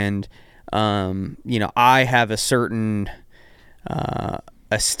 and I have a certain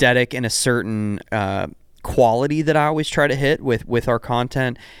aesthetic and a certain quality that I always try to hit with our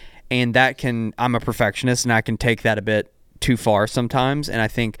content, and I'm a perfectionist, and I can take that a bit too far sometimes. And I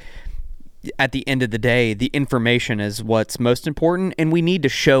think at the end of the day, the information is what's most important, and we need to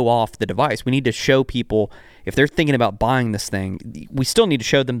show off the device. We need to show people, if they're thinking about buying this thing, we still need to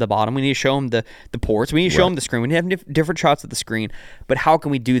show them the bottom. We need to show them the ports. We need to show them the screen. We need to have different shots of the screen. But how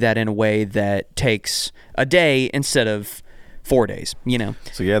can we do that in a way that takes a day instead of 4 days,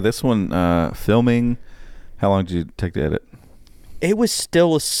 So this one, filming, how long did you take to edit? It was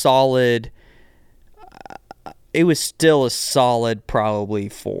still a solid probably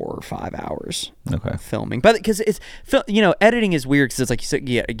 4 or 5 hours. Okay. Filming. But because it's, editing is weird, because it's like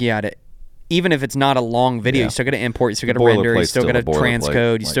you got to, even if it's not a long video, you still got to import, you still got to render, you still got to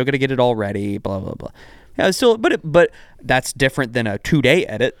transcode, you still got to get it all ready, blah, blah, blah. Yeah, it's still, but that's different than a 2-day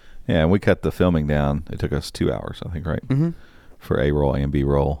edit. Yeah, and we cut the filming down. It took us 2 hours, I think, right? Mm-hmm. For A-roll and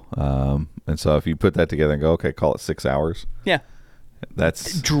B-roll. And so if you put that together and go, okay, call it 6 hours. Yeah.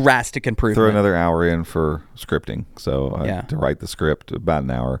 That's drastic improvement. Throw another hour in for scripting. So to write the script, about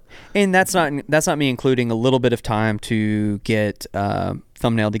an hour. And that's not me including a little bit of time to get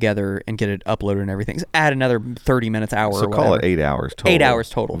thumbnail together and get it uploaded and everything. So add another 30 minutes, hour. So or call whatever. it 8 hours total. 8 hours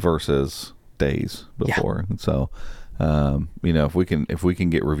total versus days before. And so, if we can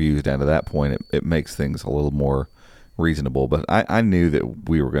get reviews down to that point, it makes things a little more reasonable. But I knew that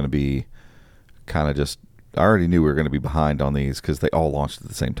we were going to be kind of just. I already knew we were going to be behind on these because they all launched at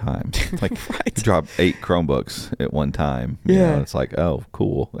the same time. Like, right. We dropped 8 Chromebooks at one time. It's like, oh,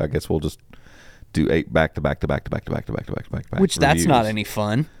 cool. I guess we'll just do 8 back to back to back to back to back to back to back to back to back. Which that's not any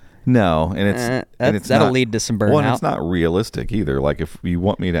fun. No, and that'll lead to some burnout. Well, and it's not realistic either. Like, if you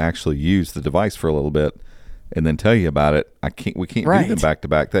want me to actually use the device for a little bit and then tell you about it, we can't do them back to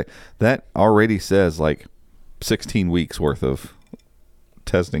back. That already says like 16 weeks worth of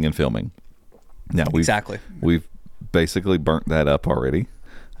testing and filming. Now we've basically burnt that up already,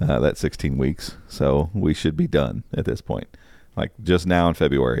 that 16 weeks. So we should be done at this point. Like just now in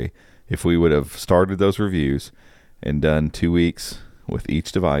February, if we would have started those reviews and done 2 weeks with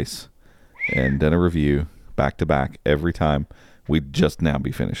each device and done a review back to back every time, we'd just now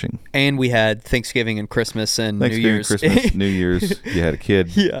be finishing. And we had Thanksgiving and Christmas and New Year's. Christmas, New Year's. You had a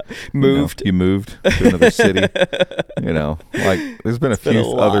kid. Yeah. Moved. You moved to another city. Like there's been a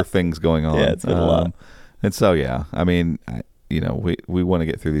few other things going on. Yeah, it's been a lot. And so, I mean, we want to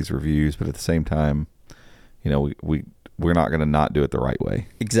get through these reviews, but at the same time, we're not going to not do it the right way.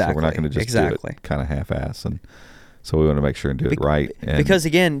 Exactly. So we're not going to just do it kind of half-ass. And so we want to make sure and do it right. Because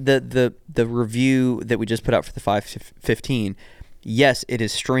again, the review that we just put out for the 515, yes, it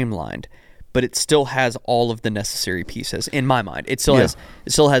is streamlined, but it still has all of the necessary pieces in my mind. It still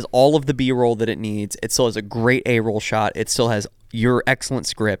has all of the B-roll that it needs. It still has a great A-roll shot. It still has your excellent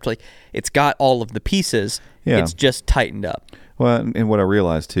script. Like, it's got all of the pieces. Yeah. It's just tightened up. Well, and what I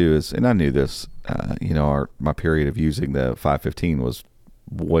realized too is, and I knew this, my period of using the 515 was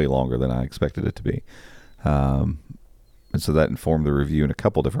way longer than I expected it to be. And so that informed the review in a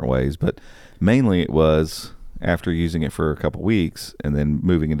couple different ways, but mainly it was after using it for a couple weeks and then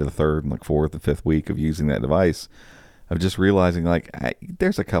moving into the third and fourth and fifth week of using that device, of just realizing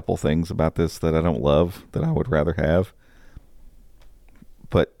there's a couple things about this that I don't love that I would rather have,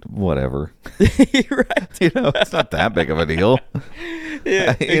 but whatever. Right. It's not that big of a deal.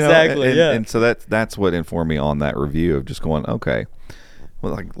 Yeah, exactly. And so that's what informed me on that review of just going, okay,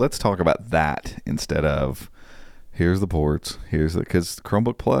 well, let's talk about that instead of here's the ports, because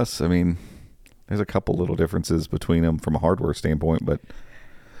Chromebook Plus, I mean, there's a couple little differences between them from a hardware standpoint, but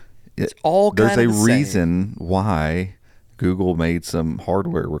it's all kind there's of a the reason why Google made some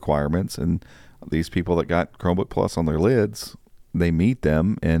hardware requirements, and these people that got Chromebook Plus on their lids, they meet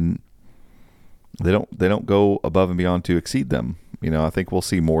them, and they don't go above and beyond to exceed them. I think we'll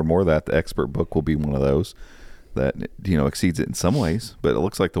see more and more of that. The Expert Book will be one of those that exceeds it in some ways, but it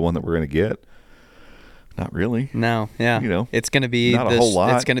looks like the one that we're going to get, not really. No, yeah. It's going to be not a whole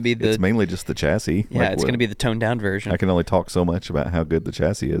lot. It's going to be it's mainly just the chassis. Yeah, it's going to be the toned down version. I can only talk so much about how good the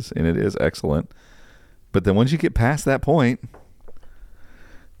chassis is, and it is excellent. But then once you get past that point,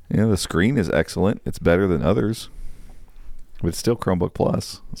 the screen is excellent. It's better than others, but it's still Chromebook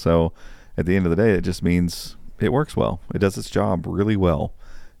Plus. So at the end of the day, it just means it works well. It does its job really well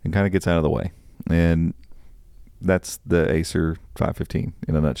and kind of gets out of the way. And that's the Acer 515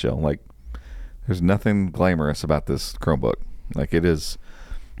 in a nutshell. Like, there's nothing glamorous about this Chromebook. Like, it is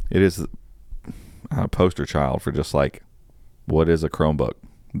a poster child for just like, what is a Chromebook?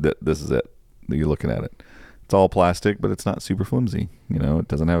 This is it. You're looking at it. It's all plastic, but it's not super flimsy. It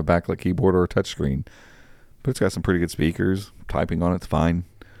doesn't have a backlit keyboard or a touchscreen, but it's got some pretty good speakers. Typing on it's fine.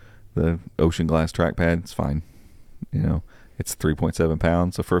 The ocean glass trackpad, it's fine. It's 3.7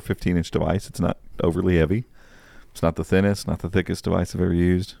 pounds, so for a 15-inch device, it's not overly heavy. It's not the thinnest, not the thickest device I've ever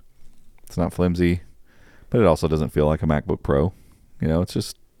used. It's not flimsy, but it also doesn't feel like a MacBook Pro.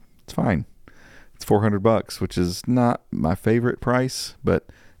 It's fine. It's $400, which is not my favorite price, but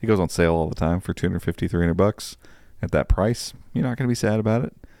it goes on sale all the time for $250, $300. At that price, you're not going to be sad about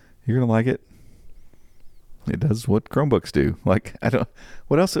it. You're going to like it. It does what Chromebooks do. Like,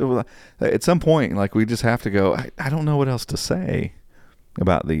 what else? At some point, like, we just have to go, I don't know what else to say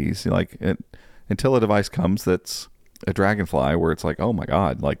about these. Until a device comes that's a Dragonfly, where it's like, oh my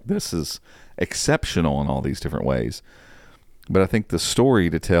God, like, this is exceptional in all these different ways. But I think the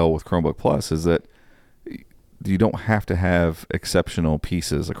story to tell with Chromebook Plus is that you don't have to have exceptional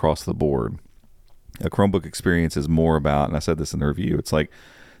pieces across the board. A Chromebook experience is more about, and I said this in the review, it's like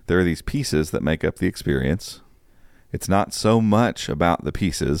there are these pieces that make up the experience. It's not so much about the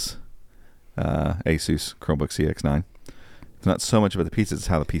pieces. Asus Chromebook CX9. It's not so much about the pieces, it's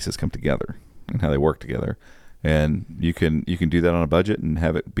how the pieces come together and how they work together. And you can do that on a budget and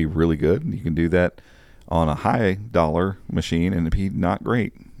have it be really good. You can do that on a high dollar machine and it'd be not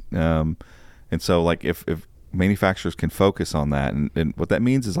great. And so, like, if manufacturers can focus on that, and what that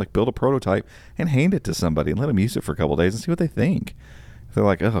means is, like, build a prototype and hand it to somebody and let them use it for a couple of days and see what they think. If they're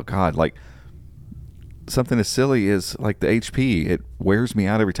like, oh God, like, something as silly as like the HP, it wears me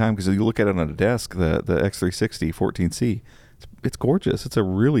out every time, because you look at it on a desk, the X360 14C, it's gorgeous. It's a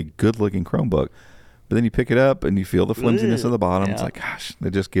really good looking Chromebook. But then you pick it up and you feel the flimsiness of the bottom. Yeah. It's like, gosh,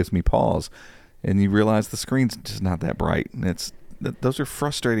 it just gives me pause. And you realize the screen's just not that bright. And those are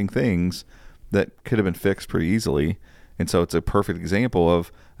frustrating things that could have been fixed pretty easily. And so it's a perfect example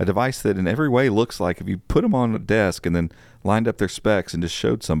of a device that in every way looks like, if you put them on a desk and then lined up their specs and just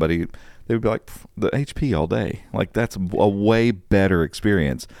showed somebody, they would be like, the HP all day. Like, that's a way better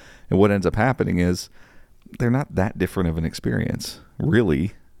experience. And what ends up happening is they're not that different of an experience,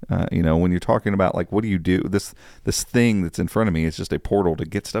 really. When you're talking about, like, what do you do? This thing that's in front of me is just a portal to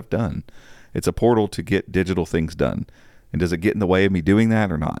get stuff done. It's a portal to get digital things done. And does it get in the way of me doing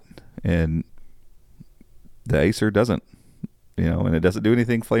that or not? And the Acer doesn't, and it doesn't do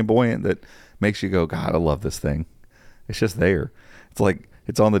anything flamboyant that makes you go, God, I love this thing. It's just there. It's like,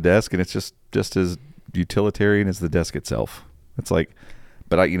 it's on the desk and it's just as utilitarian as the desk itself. It's like,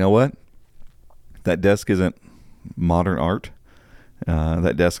 but you know what? That desk isn't modern art.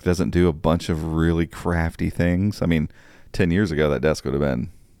 That desk doesn't do a bunch of really crafty things. I mean, 10 years ago, that desk would have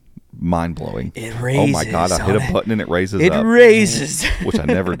been mind-blowing. It raises. Oh my God, I hit a button and it raises up. It raises. Which I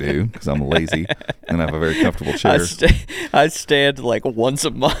never do, because I'm lazy and I have a very comfortable chair. I stand like once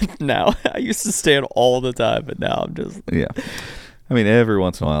a month now. I used to stand all the time, but now I'm just... Yeah. I mean, every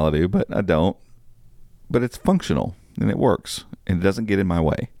once in a while I do, but I don't. But it's functional and it works and it doesn't get in my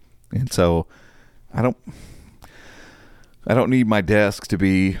way. And so I don't need my desk to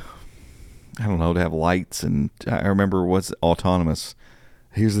be, I don't know, to have lights. And I remember what's autonomous.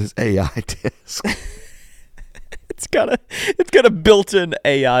 Here's this AI desk. It's got a built-in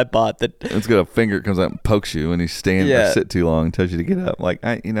AI bot that it's got a finger that comes out and pokes you, and you stand or sit too long and tells you to get up. Like,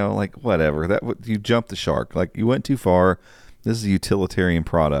 like, whatever. You jumped the shark. Like, you went too far. This is a utilitarian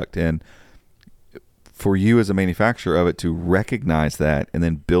product, and for you as a manufacturer of it to recognize that and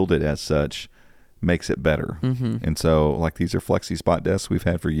then build it as such makes it better. Mm-hmm. And so, like, these are Flexi Spot desks we've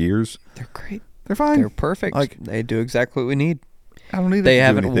had for years. They're great. They're fine. They're perfect. Like, they do exactly what we need. I don't need. They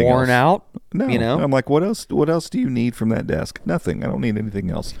haven't worn out. No. You know? I'm like, what else do you need from that desk? Nothing. I don't need anything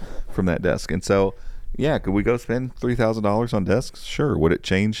else from that desk. And so, yeah, could we go spend $3,000 on desks? Sure. Would it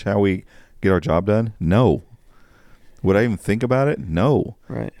change how we get our job done? No. Would I even think about it? No.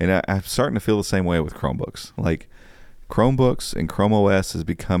 Right. And I'm starting to feel the same way with Chromebooks. Like, Chromebooks and Chrome OS is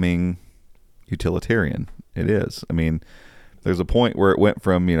becoming utilitarian. It is. I mean, there's a point where it went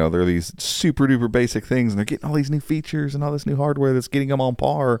from, there are these super duper basic things and they're getting all these new features and all this new hardware that's getting them on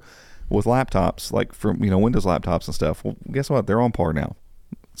par with laptops, like from, Windows laptops and stuff. Well, guess what? They're on par now.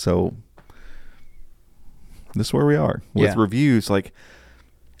 So this is where we are with reviews. Like,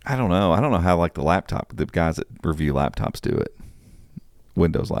 I don't know how like the guys that review laptops do it.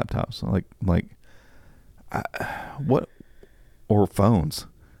 Windows laptops. What, or phones,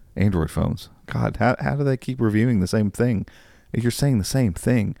 Android phones. God, how do they keep reviewing the same thing? You're saying the same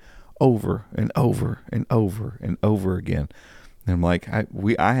thing over and over and over and over again. And I'm like, I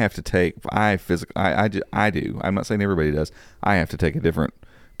do. I'm not saying everybody does. I have to take a different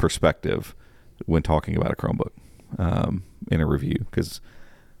perspective when talking about a Chromebook in a review, because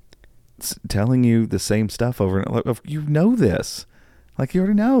it's telling you the same stuff over and over. This. Like, you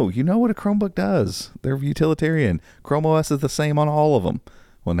already know. You know what a Chromebook does. They're utilitarian. Chrome OS is the same on all of them.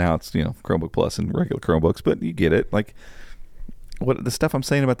 Well, now it's, Chromebook Plus and regular Chromebooks, but you get it. Like, what the stuff I'm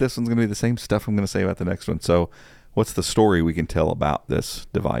saying about this one's going to be the same stuff I'm going to say about the next one. So what's the story we can tell about this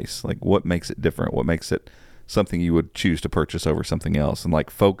device? Like, what makes it different? What makes it something you would choose to purchase over something else? And, like,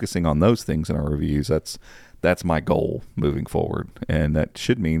 focusing on those things in our reviews, that's my goal moving forward. And that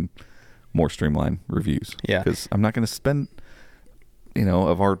should mean more streamlined reviews. Yeah. Because I'm not going to spend,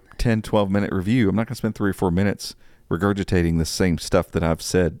 of our 10, 12-minute review, I'm not going to spend 3 or 4 minutes regurgitating the same stuff that I've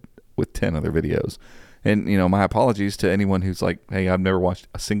said with 10 other videos. And, my apologies to anyone who's like, hey, I've never watched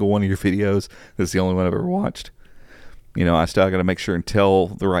a single one of your videos. This is the only one I've ever watched. I still got to make sure and tell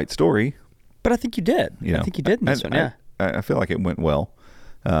the right story. But I think you did. I think you did in this one, yeah. I feel like it went well.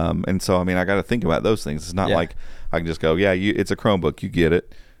 And so, I got to think about those things. It's not like I can just go, yeah, it's a Chromebook, you get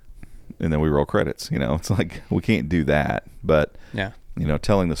it, and then we roll credits. It's like, we can't do that. But,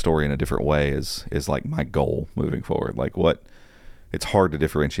 telling the story in a different way is like my goal moving forward. Like, it's hard to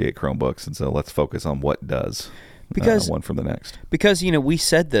differentiate Chromebooks, and so let's focus on what does one from the next. Because, we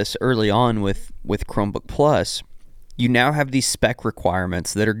said this early on with Chromebook Plus. You now have these spec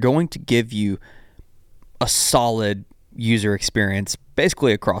requirements that are going to give you a solid user experience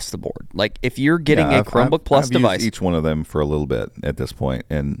basically across the board. Like, if you're getting a Chromebook Plus device, used each one of them for a little bit at this point,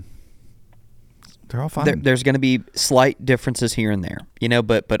 and they're all fine. There's going to be slight differences here and there,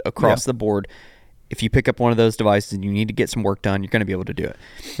 but across the board, if you pick up one of those devices and you need to get some work done, you're going to be able to do it.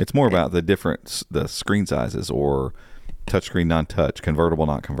 It's more about the screen sizes, or touchscreen, non-touch, convertible,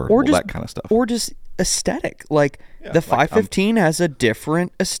 not convertible, that kind of stuff. Or just aesthetic. Like, the 515 has a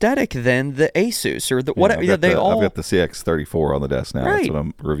different aesthetic than the Asus or the whatever. I've got the CX34 on the desk now. Right. That's what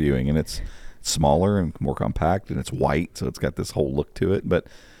I'm reviewing, and it's smaller and more compact, and it's white, so it's got this whole look to it. But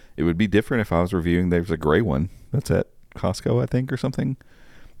it would be different if I was reviewing. There's a gray one that's at Costco, I think, or something.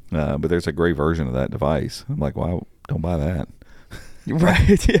 But there's a gray version of that device. I'm like, wow, don't buy that.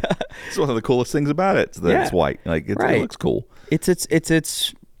 Right. Yeah. It's one of the coolest things about it. It's white. Like, it looks cool. It's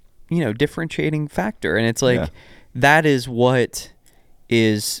differentiating factor, and it's like that is what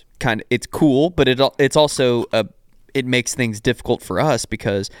is kind of, it's cool, but it's also it makes things difficult for us,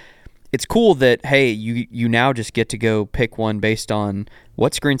 because it's cool that, hey, you now just get to go pick one based on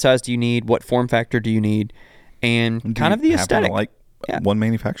what screen size do you need, what form factor do you need, and kind of the aesthetic. One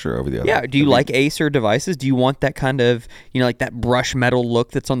manufacturer over the other. Yeah. Do you like Acer devices? Do you want that kind of, like that brush metal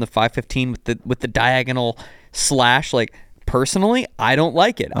look that's on the 515 with the diagonal slash? Like, personally, I don't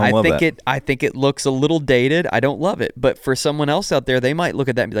like it. I think it looks a little dated. I don't love it. But for someone else out there, they might look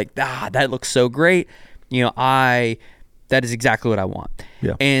at that and be like, that looks so great. That is exactly what I want.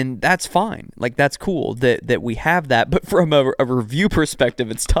 Yeah. And that's fine. Like, that's cool that we have that. But from a review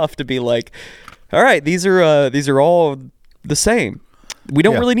perspective, it's tough to be like, all right, these are all the same. We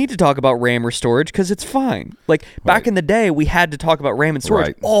don't really need to talk about RAM or storage because it's fine. Like, back in the day, we had to talk about RAM and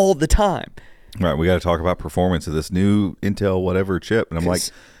storage all the time. Right. We got to talk about performance of this new Intel whatever chip. And I'm like,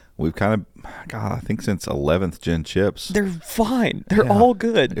 we've kind of, I think since 11th gen chips. They're fine. They're all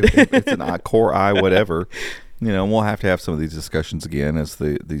good. It's an Core i whatever. And we'll have to have some of these discussions again as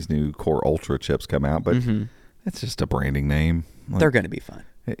these new Core Ultra chips come out. But it's just a branding name. Like, they're going to be fine.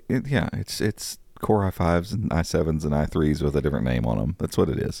 It's Core i5s and i7s and i3s with a different name on them. That's what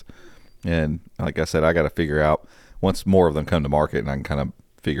it is. And like I said, I got to figure out, once more of them come to market and I can kind of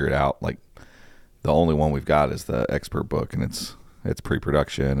figure it out, like, the only one we've got is the Expert Book, and it's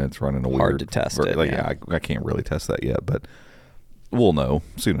pre-production. It's running a weird... Hard to test it. Like, I can't really test that yet, but we'll know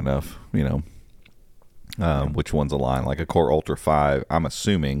soon enough, which one's a line. Like a Core Ultra 5, I'm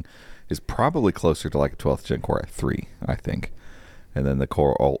assuming, is probably closer to like a 12th Gen Core i3, I think. And then the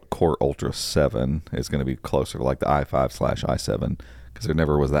Core Ultra 7 is going to be closer to like the i5/i7, because there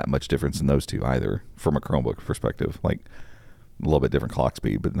never was that much difference in those two either from a Chromebook perspective. Like a little bit different clock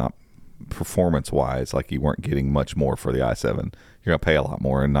speed, but not performance-wise. Like you weren't getting much more for the i7. You're going to pay a lot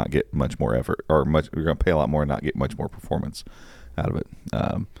more and not get much more effort, or you're going to pay a lot more and not get much more performance out of it.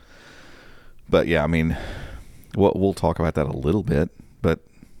 But yeah, I mean, we'll talk about that a little bit, but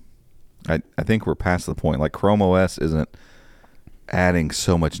I think we're past the point. Like Chrome OS isn't adding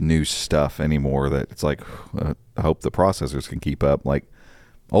so much new stuff anymore that it's like, I hope the processors can keep up. Like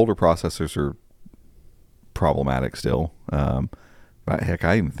older processors are problematic still. But heck,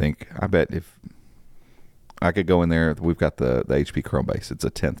 I bet if I could go in there, we've got the HP Chromebase. It's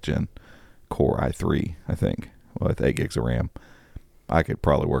a 10th gen Core i3, I think, with 8 gigs of RAM. I could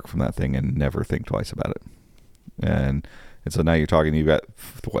probably work from that thing and never think twice about it. And so now you've got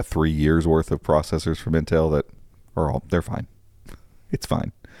 3 years worth of processors from Intel that are they're fine. It's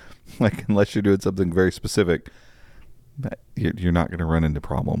fine. Like unless you're doing something very specific, you're not going to run into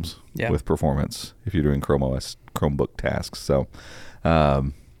problems with performance if you're doing Chrome OS Chromebook tasks. So,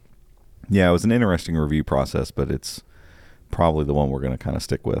 it was an interesting review process, but it's probably the one we're going to kind of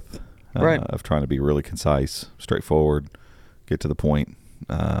stick with, of trying to be really concise, straightforward, get to the point,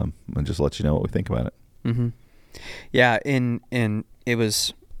 and just let you know what we think about it. Mm-hmm. Yeah, and it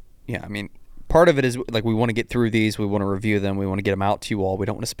was, I mean, part of it is like we want to get through these, we want to review them, we want to get them out to you all. We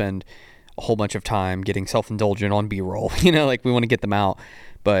don't want to spend a whole bunch of time getting self-indulgent on B-roll, like we want to get them out.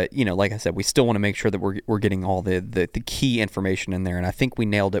 But, like I said, we still want to make sure that we're getting all the key information in there. And I think we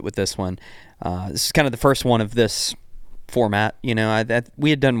nailed it with this one. This is kind of the first one of this format. We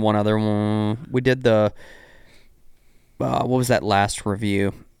had done one other one. We did the, what was that last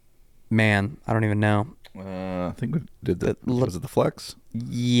review? Man, I don't even know. I think we did was it the Flex?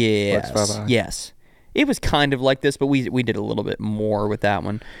 Yes. Flex 5i? Yes. It was kind of like this, but we did a little bit more with that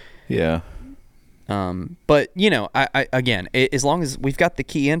one. Yeah. But I again, as long as we've got the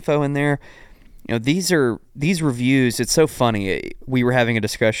key info in there, these reviews. It's so funny. We were having a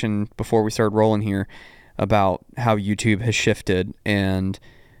discussion before we started rolling here about how YouTube has shifted, and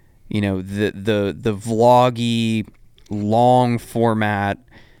the vloggy long format,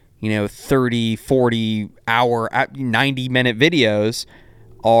 30, 40 hour, 90-minute videos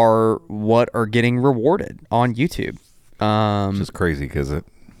are what are getting rewarded on YouTube. Which is crazy because a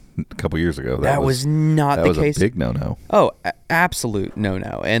couple years ago that was not the case. That was a big no-no. Oh, absolute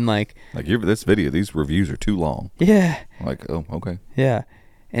no-no. And like these reviews are too long. Yeah. Like, oh, okay. Yeah.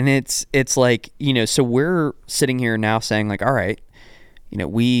 And it's like, so we're sitting here now saying like, all right,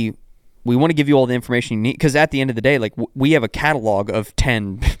 we want to give you all the information you need, because at the end of the day, like we have a catalog of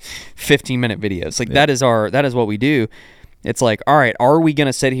 10, 15-minute videos. Like that is what we do. It's like, all right, are we going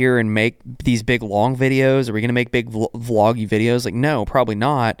to sit here and make these big long videos? Are we going to make big vloggy videos? Like, no, probably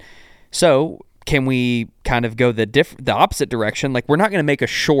not. So can we kind of go the opposite direction? Like, we're not going to make a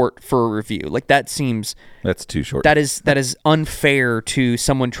short for a review. Like that's too short. That is unfair to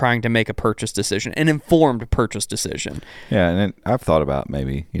someone trying to make a purchase decision, an informed purchase decision. Yeah. And then I've thought about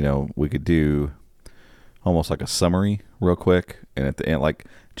maybe, we could do almost like a summary real quick. And at the end, like,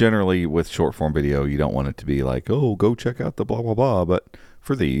 generally with short form video, you don't want it to be like, oh, go check out the blah, blah, blah. But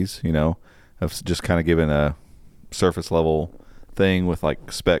for these, of just kind of giving a surface level thing with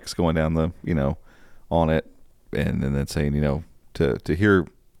like specs going down the, on it. And then saying, to hear,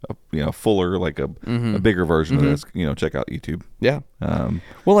 fuller, like a bigger version of this, check out YouTube. Yeah.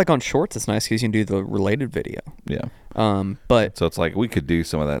 Well, like on shorts, it's nice because you can do the related video. Yeah. But so it's like we could do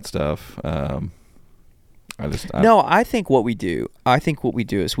some of that stuff. I think what we do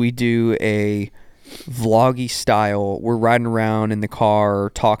is we do a vloggy style. We're riding around in the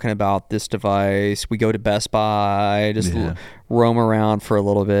car talking about this device. We go to Best Buy, just roam around for a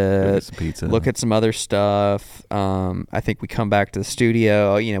little bit, some pizza, look at some other stuff. I think we come back to the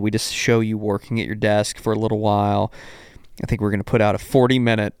studio. We just show you working at your desk for a little while. I think we're going to put out a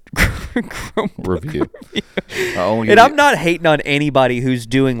 40-minute review. And I'm not hating on anybody who's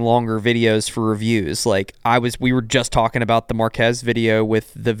doing longer videos for reviews. Like we were just talking about the Marquez video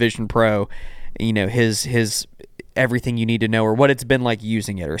with the Vision Pro, his everything you need to know, or what it's been like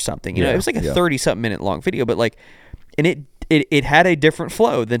using it or something. It was like a 30-something minute long video, but like, and it had a different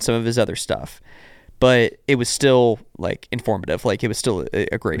flow than some of his other stuff, but it was still like informative. Like it was still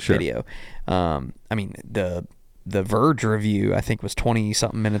a great video. I mean, the Verge review, I think, was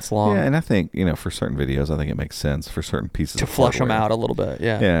 20-something minutes long. Yeah, and I think, for certain videos, I think it makes sense for certain pieces to flush them out a little bit.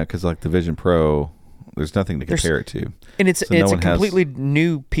 Yeah. Yeah, because like the Vision Pro, there's nothing to compare it to. And it's So no it's a one has- completely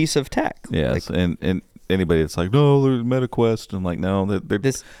new piece of tech. Yes, Like, and anybody that's like, no, there's MetaQuest, and like, no,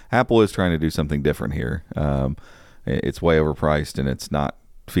 Apple is trying to do something different here. It's way overpriced, and it's not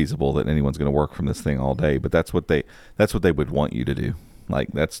feasible that anyone's going to work from this thing all day. But that's what they would want you to do. Like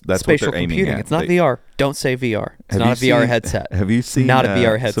that's spatial what they're aiming computing. at. It's not VR. Don't say VR. It's not a you VR seen- headset. Have you seen? Not a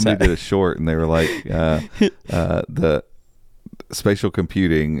VR headset. Somebody did a short, and they were like, the spatial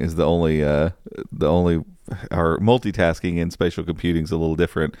computing is the only or multitasking in spatial computing is a little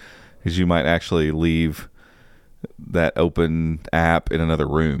different, because you might actually leave that open app in another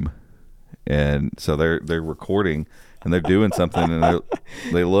room, and so they're recording and they're doing something, and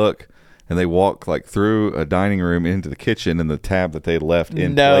they look. And they walk like through a dining room into the kitchen, and the tab that they left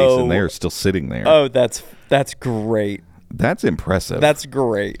in place, and they're still sitting there. Oh, that's great. That's impressive. That's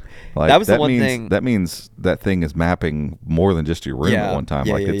great. Like, that was the that one means, thing. That means that thing is mapping more than just your room Yeah. at one time.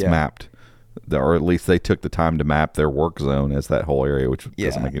 Yeah, like yeah, it's yeah. mapped, or at least they took the time to map their work zone as that whole area, which doesn't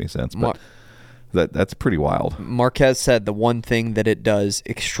Yeah. make any sense. But that's pretty wild. Marquez said the one thing that it does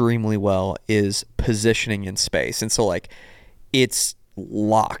extremely well is positioning in space, and so like it's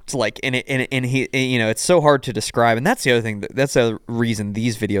locked, like, and he, you know, it's so hard to describe, and that's the other thing. That's the reason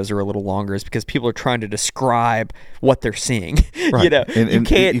these videos are a little longer, is because people are trying to describe what they're seeing. Right. You know, and you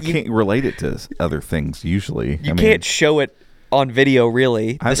can't relate it to other things usually. You can't show it on video,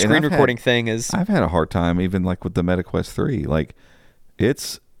 really. The screen recording thing is. I've had a hard time even like with the MetaQuest 3. Like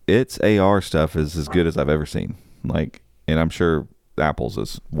its AR stuff is as good as I've ever seen. Like, and I'm sure Apple's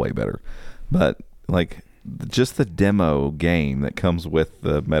is way better, but like just the demo game that comes with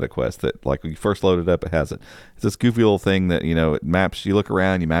the MetaQuest, that like when you first load it up, it has it. It's this goofy little thing that, you know, it maps. You look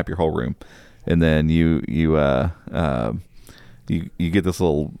around, you map your whole room, and then you get this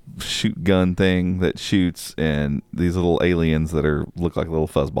little shoot gun thing that shoots, and these little aliens that look like little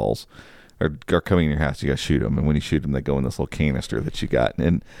fuzzballs are coming in your house. You got to shoot them, and when you shoot them, they go in this little canister that you got,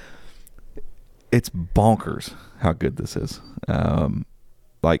 and it's bonkers how good this is.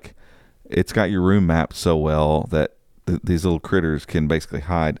 Like, it's got your room mapped so well that these little critters can basically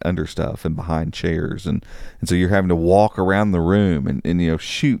hide under stuff and behind chairs, and so you're having to walk around the room and you know,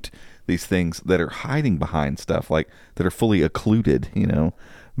 shoot these things that are hiding behind stuff, like that are fully occluded, you know,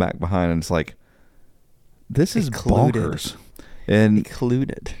 back behind, and it's like, this is bonkers. And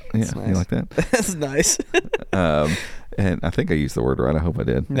occluded. Yeah, nice. You like that? That's nice. And I think I used the word right. I hope I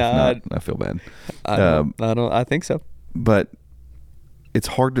did. No, if not, I feel bad. I think so. But it's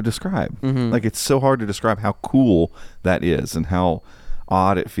hard to describe. Mm-hmm. Like, it's so hard to describe how cool that is, and how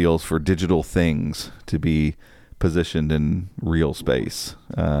odd it feels for digital things to be positioned in real space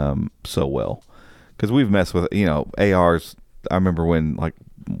so well. Because we've messed with, you know, ARs. I remember when, like,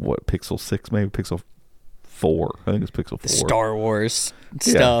 what, Pixel 6, maybe Pixel 4. I think it's Pixel 4. The Star Wars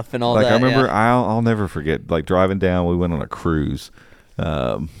stuff and all like, that. I remember, yeah. I'll never forget, like, driving down, we went on a cruise.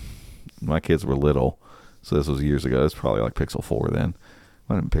 My kids were little, so this was years ago. It's probably like Pixel 4 then.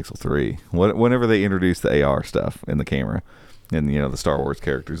 Might have been Pixel 3. Whenever they introduced the AR stuff in the camera, and, you know, the Star Wars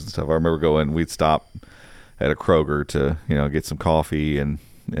characters and stuff, I remember we'd stop at a Kroger to, you know, get some coffee and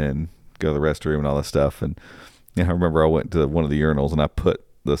go to the restroom and all that stuff. And I remember I went to one of the urinals, and I put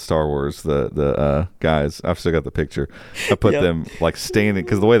the Star Wars, the guys, I've still got the picture. I put them like standing,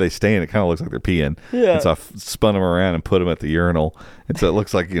 because the way they stand, it kind of looks like they're peeing. Yeah. And so I spun them around and put them at the urinal, and so it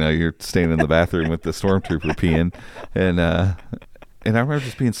looks like, you know, you're standing in the bathroom with the stormtrooper peeing. And I remember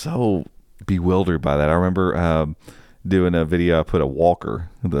just being so bewildered by that. I remember doing a video. I put a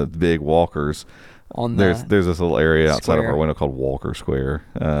walker, the big walkers. There's this little area outside of our window called Walker Square.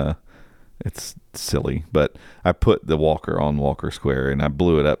 It's silly, but I put the walker on Walker Square, and I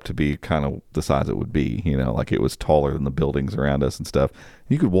blew it up to be kind of the size it would be, you know, like it was taller than the buildings around us and stuff.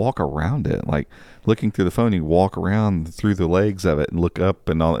 You could walk around it, like looking through the phone, you walk around through the legs of it and look up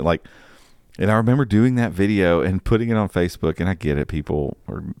and all that. Like, and I remember doing that video and putting it on Facebook, and I get it, people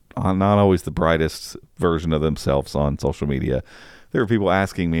are not always the brightest version of themselves on social media. There were people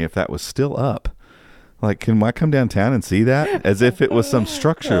asking me if that was still up. Like, can I come downtown and see that? As if it was some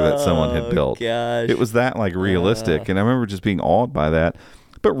structure that someone had built. Gosh. It was that, like, realistic. And I remember just being awed by that.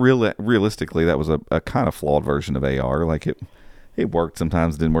 But realistically, that was a kind of flawed version of AR. Like, it worked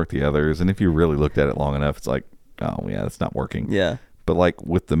sometimes, didn't work the others. And if you really looked at it long enough, it's like, oh, yeah, that's not working. Yeah. But, like,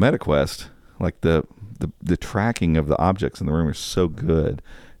 with the MetaQuest, like, the tracking of the objects in the room is so good.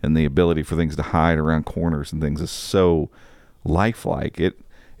 And the ability for things to hide around corners and things is so lifelike.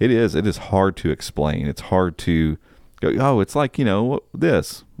 It is hard to explain. It's hard to go, oh, it's like, you know,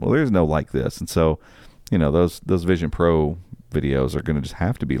 this. Well, there's no like this. And so, you know, those Vision Pro videos are going to just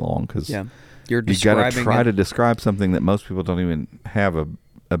have to be long, because you're describing got to try to describe something that most people don't even have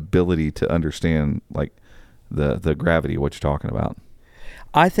ability to understand like the gravity of what you're talking about.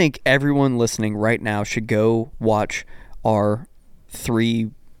 I think everyone listening right now should go watch our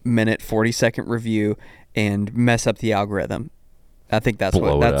 3-minute 40-second review and mess up the algorithm. I think that's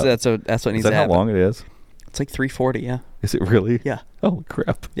what needs to happen. Is that how long it is? It's like 3:40. Yeah. Is it really? Yeah. Oh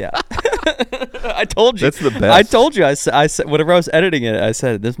crap. Yeah. I told you. That's the best. I told you. I said whenever I was editing it, I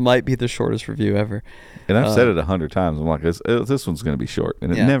said this might be the shortest review ever. And I've said it 100 times. I'm like, this one's going to be short,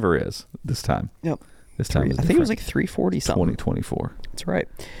 and it never is. This time. Yep. This time. I think it was like 340 something. 2024. That's right.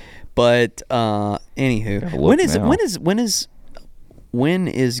 But anywho, when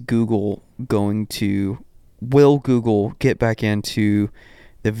is Google going to? Will Google get back into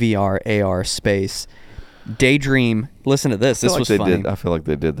the VR AR space? Daydream. Listen to this. This was funny. I feel like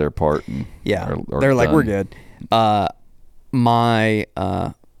they did their part. And they're like, we're good. My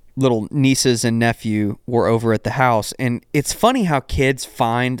little nieces and nephew were over at the house, and it's funny how kids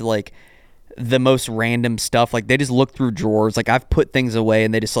find like the most random stuff. Like they just look through drawers. Like I've put things away,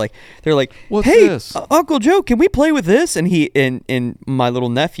 and they're like, what's hey, this? Uncle Joe, can we play with this? And and my little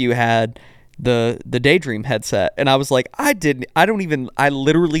nephew had the Daydream headset, and I was like, I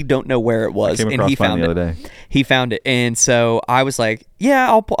literally don't know where it was, and he found it the other day. He found it, and so I was like, yeah,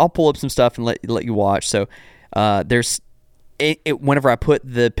 I'll pull up some stuff and let you watch. So there's whenever I put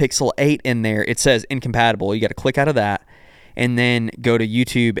the Pixel 8 in there, it says incompatible. You got to click out of that and then go to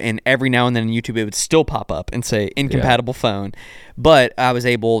YouTube, and every now and then on YouTube it would still pop up and say incompatible phone. But I was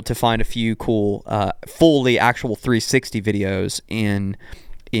able to find a few cool fully actual 360 videos in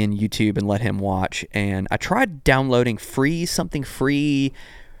YouTube and let him watch. And I tried downloading a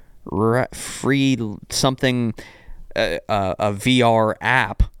VR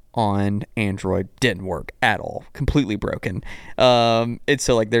app on Android. Didn't work at all. Completely broken. And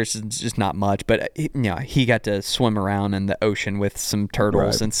so like there's just not much, but he got to swim around in the ocean with some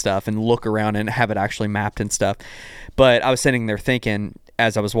turtles and stuff and look around and have it actually mapped and stuff. But I was sitting there thinking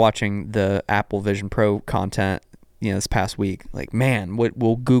as I was watching the Apple Vision Pro content this past week, like, man,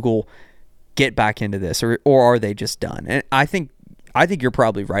 will Google get back into this, or are they just done? And I think you're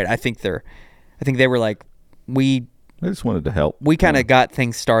probably right. I think they were like, they just wanted to help. We kind of got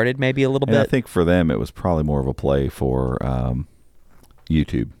things started maybe a little bit. I think for them it was probably more of a play for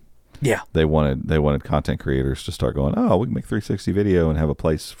YouTube. Yeah. They wanted content creators to start going, oh, we can make 360 video and have a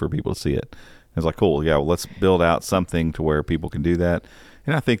place for people to see it. It's like, cool, yeah, well, let's build out something to where people can do that.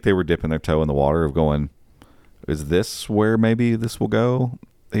 And I think they were dipping their toe in the water of going, is this where maybe this will go?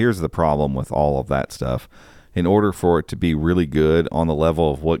 Here's the problem with all of that stuff. In order for it to be really good on the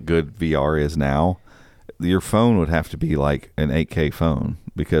level of what good VR is now, your phone would have to be like an 8K phone,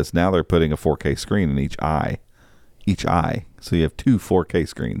 because now they're putting a 4K screen in each eye. So you have 2 4K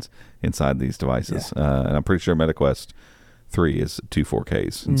screens inside these devices. Yeah. And I'm pretty sure MetaQuest 3 is 2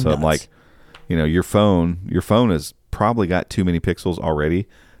 4Ks. And so I'm like, your phone has probably got too many pixels already.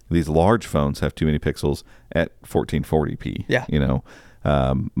 These large phones have too many pixels at 1440p. Yeah.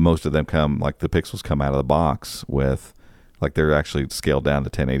 Most of them come, like the pixels come out of the box with, like they're actually scaled down to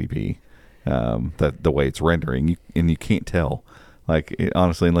 1080p. The way it's rendering, you can't tell. Like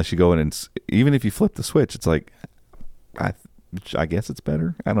honestly, unless you go in and even if you flip the switch, it's like, I guess it's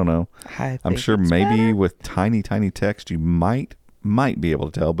better. I don't know. I'm sure maybe better with tiny text you might be able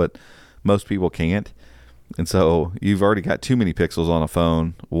to tell, but most people can't. And so you've already got too many pixels on a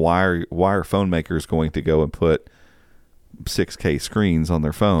phone. Why are phone makers going to go and put 6K screens on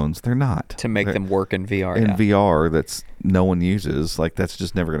their phones? They're not. To make them work in VR. In VR, that's no one uses. Like that's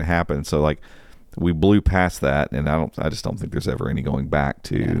just never going to happen. So like we blew past that, and I just don't think there's ever any going back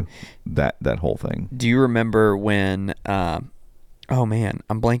to that whole thing. Do you remember when? Oh man,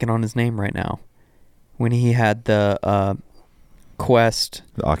 I'm blanking on his name right now. When he had the Quest,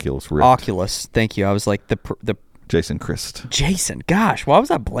 the Oculus Rift. Oculus, thank you. I was like the Jason Christ. Jason, gosh, why was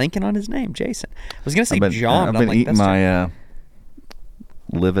I blanking on his name? Jason. I was gonna say John. I've been eating my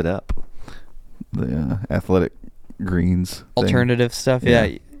Live It Up, the athletic greens alternative stuff.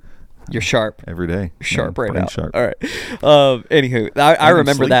 Yeah. You're sharp every day. Sharp right now. Sharp. All right. Anywho, I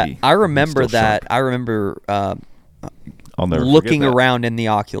remember sleepy. that. I remember that. Sharp. I remember looking around in the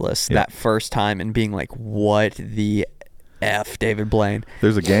Oculus that first time and being like, "What the F, David Blaine?"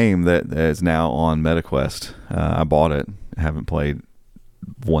 There's a game that is now on MetaQuest. I bought it. I haven't played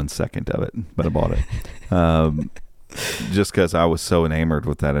 1 second of it, but I bought it. Just because I was so enamored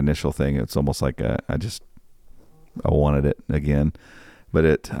with that initial thing. It's almost like I wanted it again. But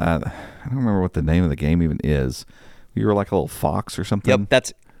I don't remember what the name of the game even is. You were like a little fox or something. Yep,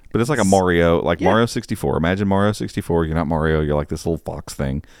 but it's like a Mario, Mario 64. Imagine Mario 64. You're not Mario. You're like this little fox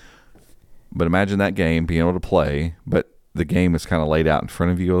thing. But imagine that game being able to play, but the game is kind of laid out in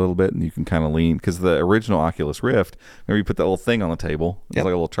front of you a little bit, and you can kind of lean, because the original Oculus Rift, remember you put that little thing on the table, it was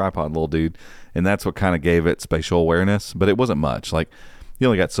like a little tripod, little dude, and that's what kind of gave it spatial awareness, but it wasn't much. Like, you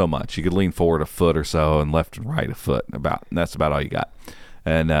only got so much. You could lean forward a foot or so and left and right a foot, and that's about all you got.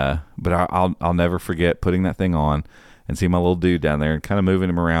 And but I'll never forget putting that thing on and seeing my little dude down there and kind of moving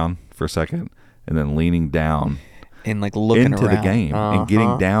him around for a second, and then leaning down and like looking into around. the game and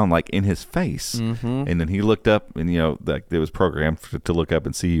getting down like in his face. Mm-hmm. And then he looked up, and like it was programmed to look up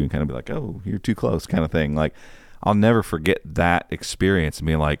and see you and kind of be like, oh, you're too close, kind of thing. Like, I'll never forget that experience and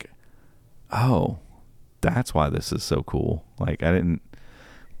being like, oh, that's why this is so cool. Like, I didn't,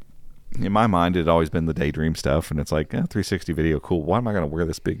 in my mind, it had always been the daydream stuff, and it's like, 360 video, cool. Why am I going to wear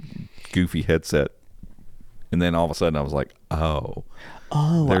this big goofy headset? And then all of a sudden I was like, oh,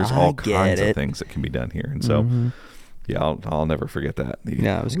 there's all kinds of things that can be done here. And so, yeah, I'll never forget that.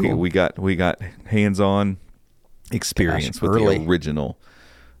 Yeah, it was cool. We got hands-on experience with the original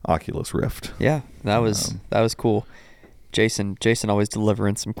Oculus Rift. Yeah, that was cool. Jason always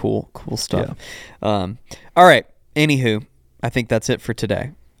delivering some cool stuff. Yeah. All right. Anywho, I think that's it for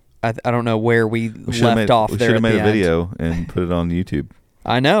today. I don't know where we left off there. We should have made a video and put it on YouTube.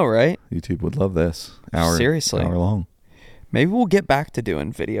 I know, right? YouTube would love this. Seriously, hour long. Maybe we'll get back to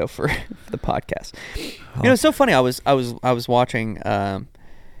doing video for the podcast. It's so funny. I was watching, or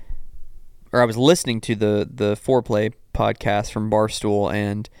I was listening to the Foreplay podcast from Barstool,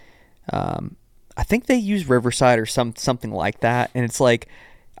 and I think they use Riverside or something like that. And it's like,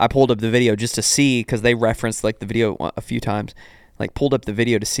 I pulled up the video just to see, because they referenced like the video a few times. Like, pulled up the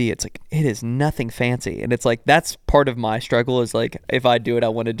video to see, it's like, it is nothing fancy. And it's like, that's part of my struggle, is like, if I do it, I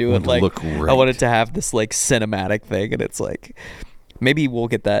want to do it like, I want it to have this like cinematic thing. And it's like, maybe we'll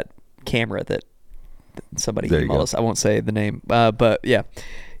get that camera that somebody emailed us. I won't say the name, but yeah,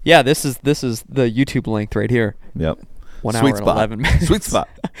 this is the YouTube length right here. Yep. 1 hour and 11 minutes. Sweet spot.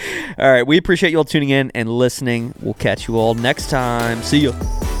 All right. We appreciate you all tuning in and listening. We'll catch you all next time. See you.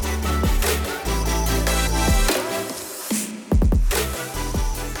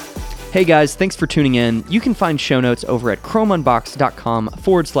 Hey guys, thanks for tuning in. You can find show notes over at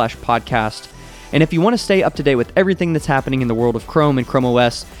chromeunboxed.com/podcast. And if you want to stay up to date with everything that's happening in the world of Chrome and Chrome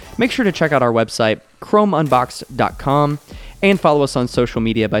OS, make sure to check out our website, chromeunboxed.com, and follow us on social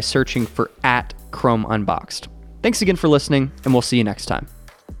media by searching for @ChromeUnboxed. Thanks again for listening, and we'll see you next time.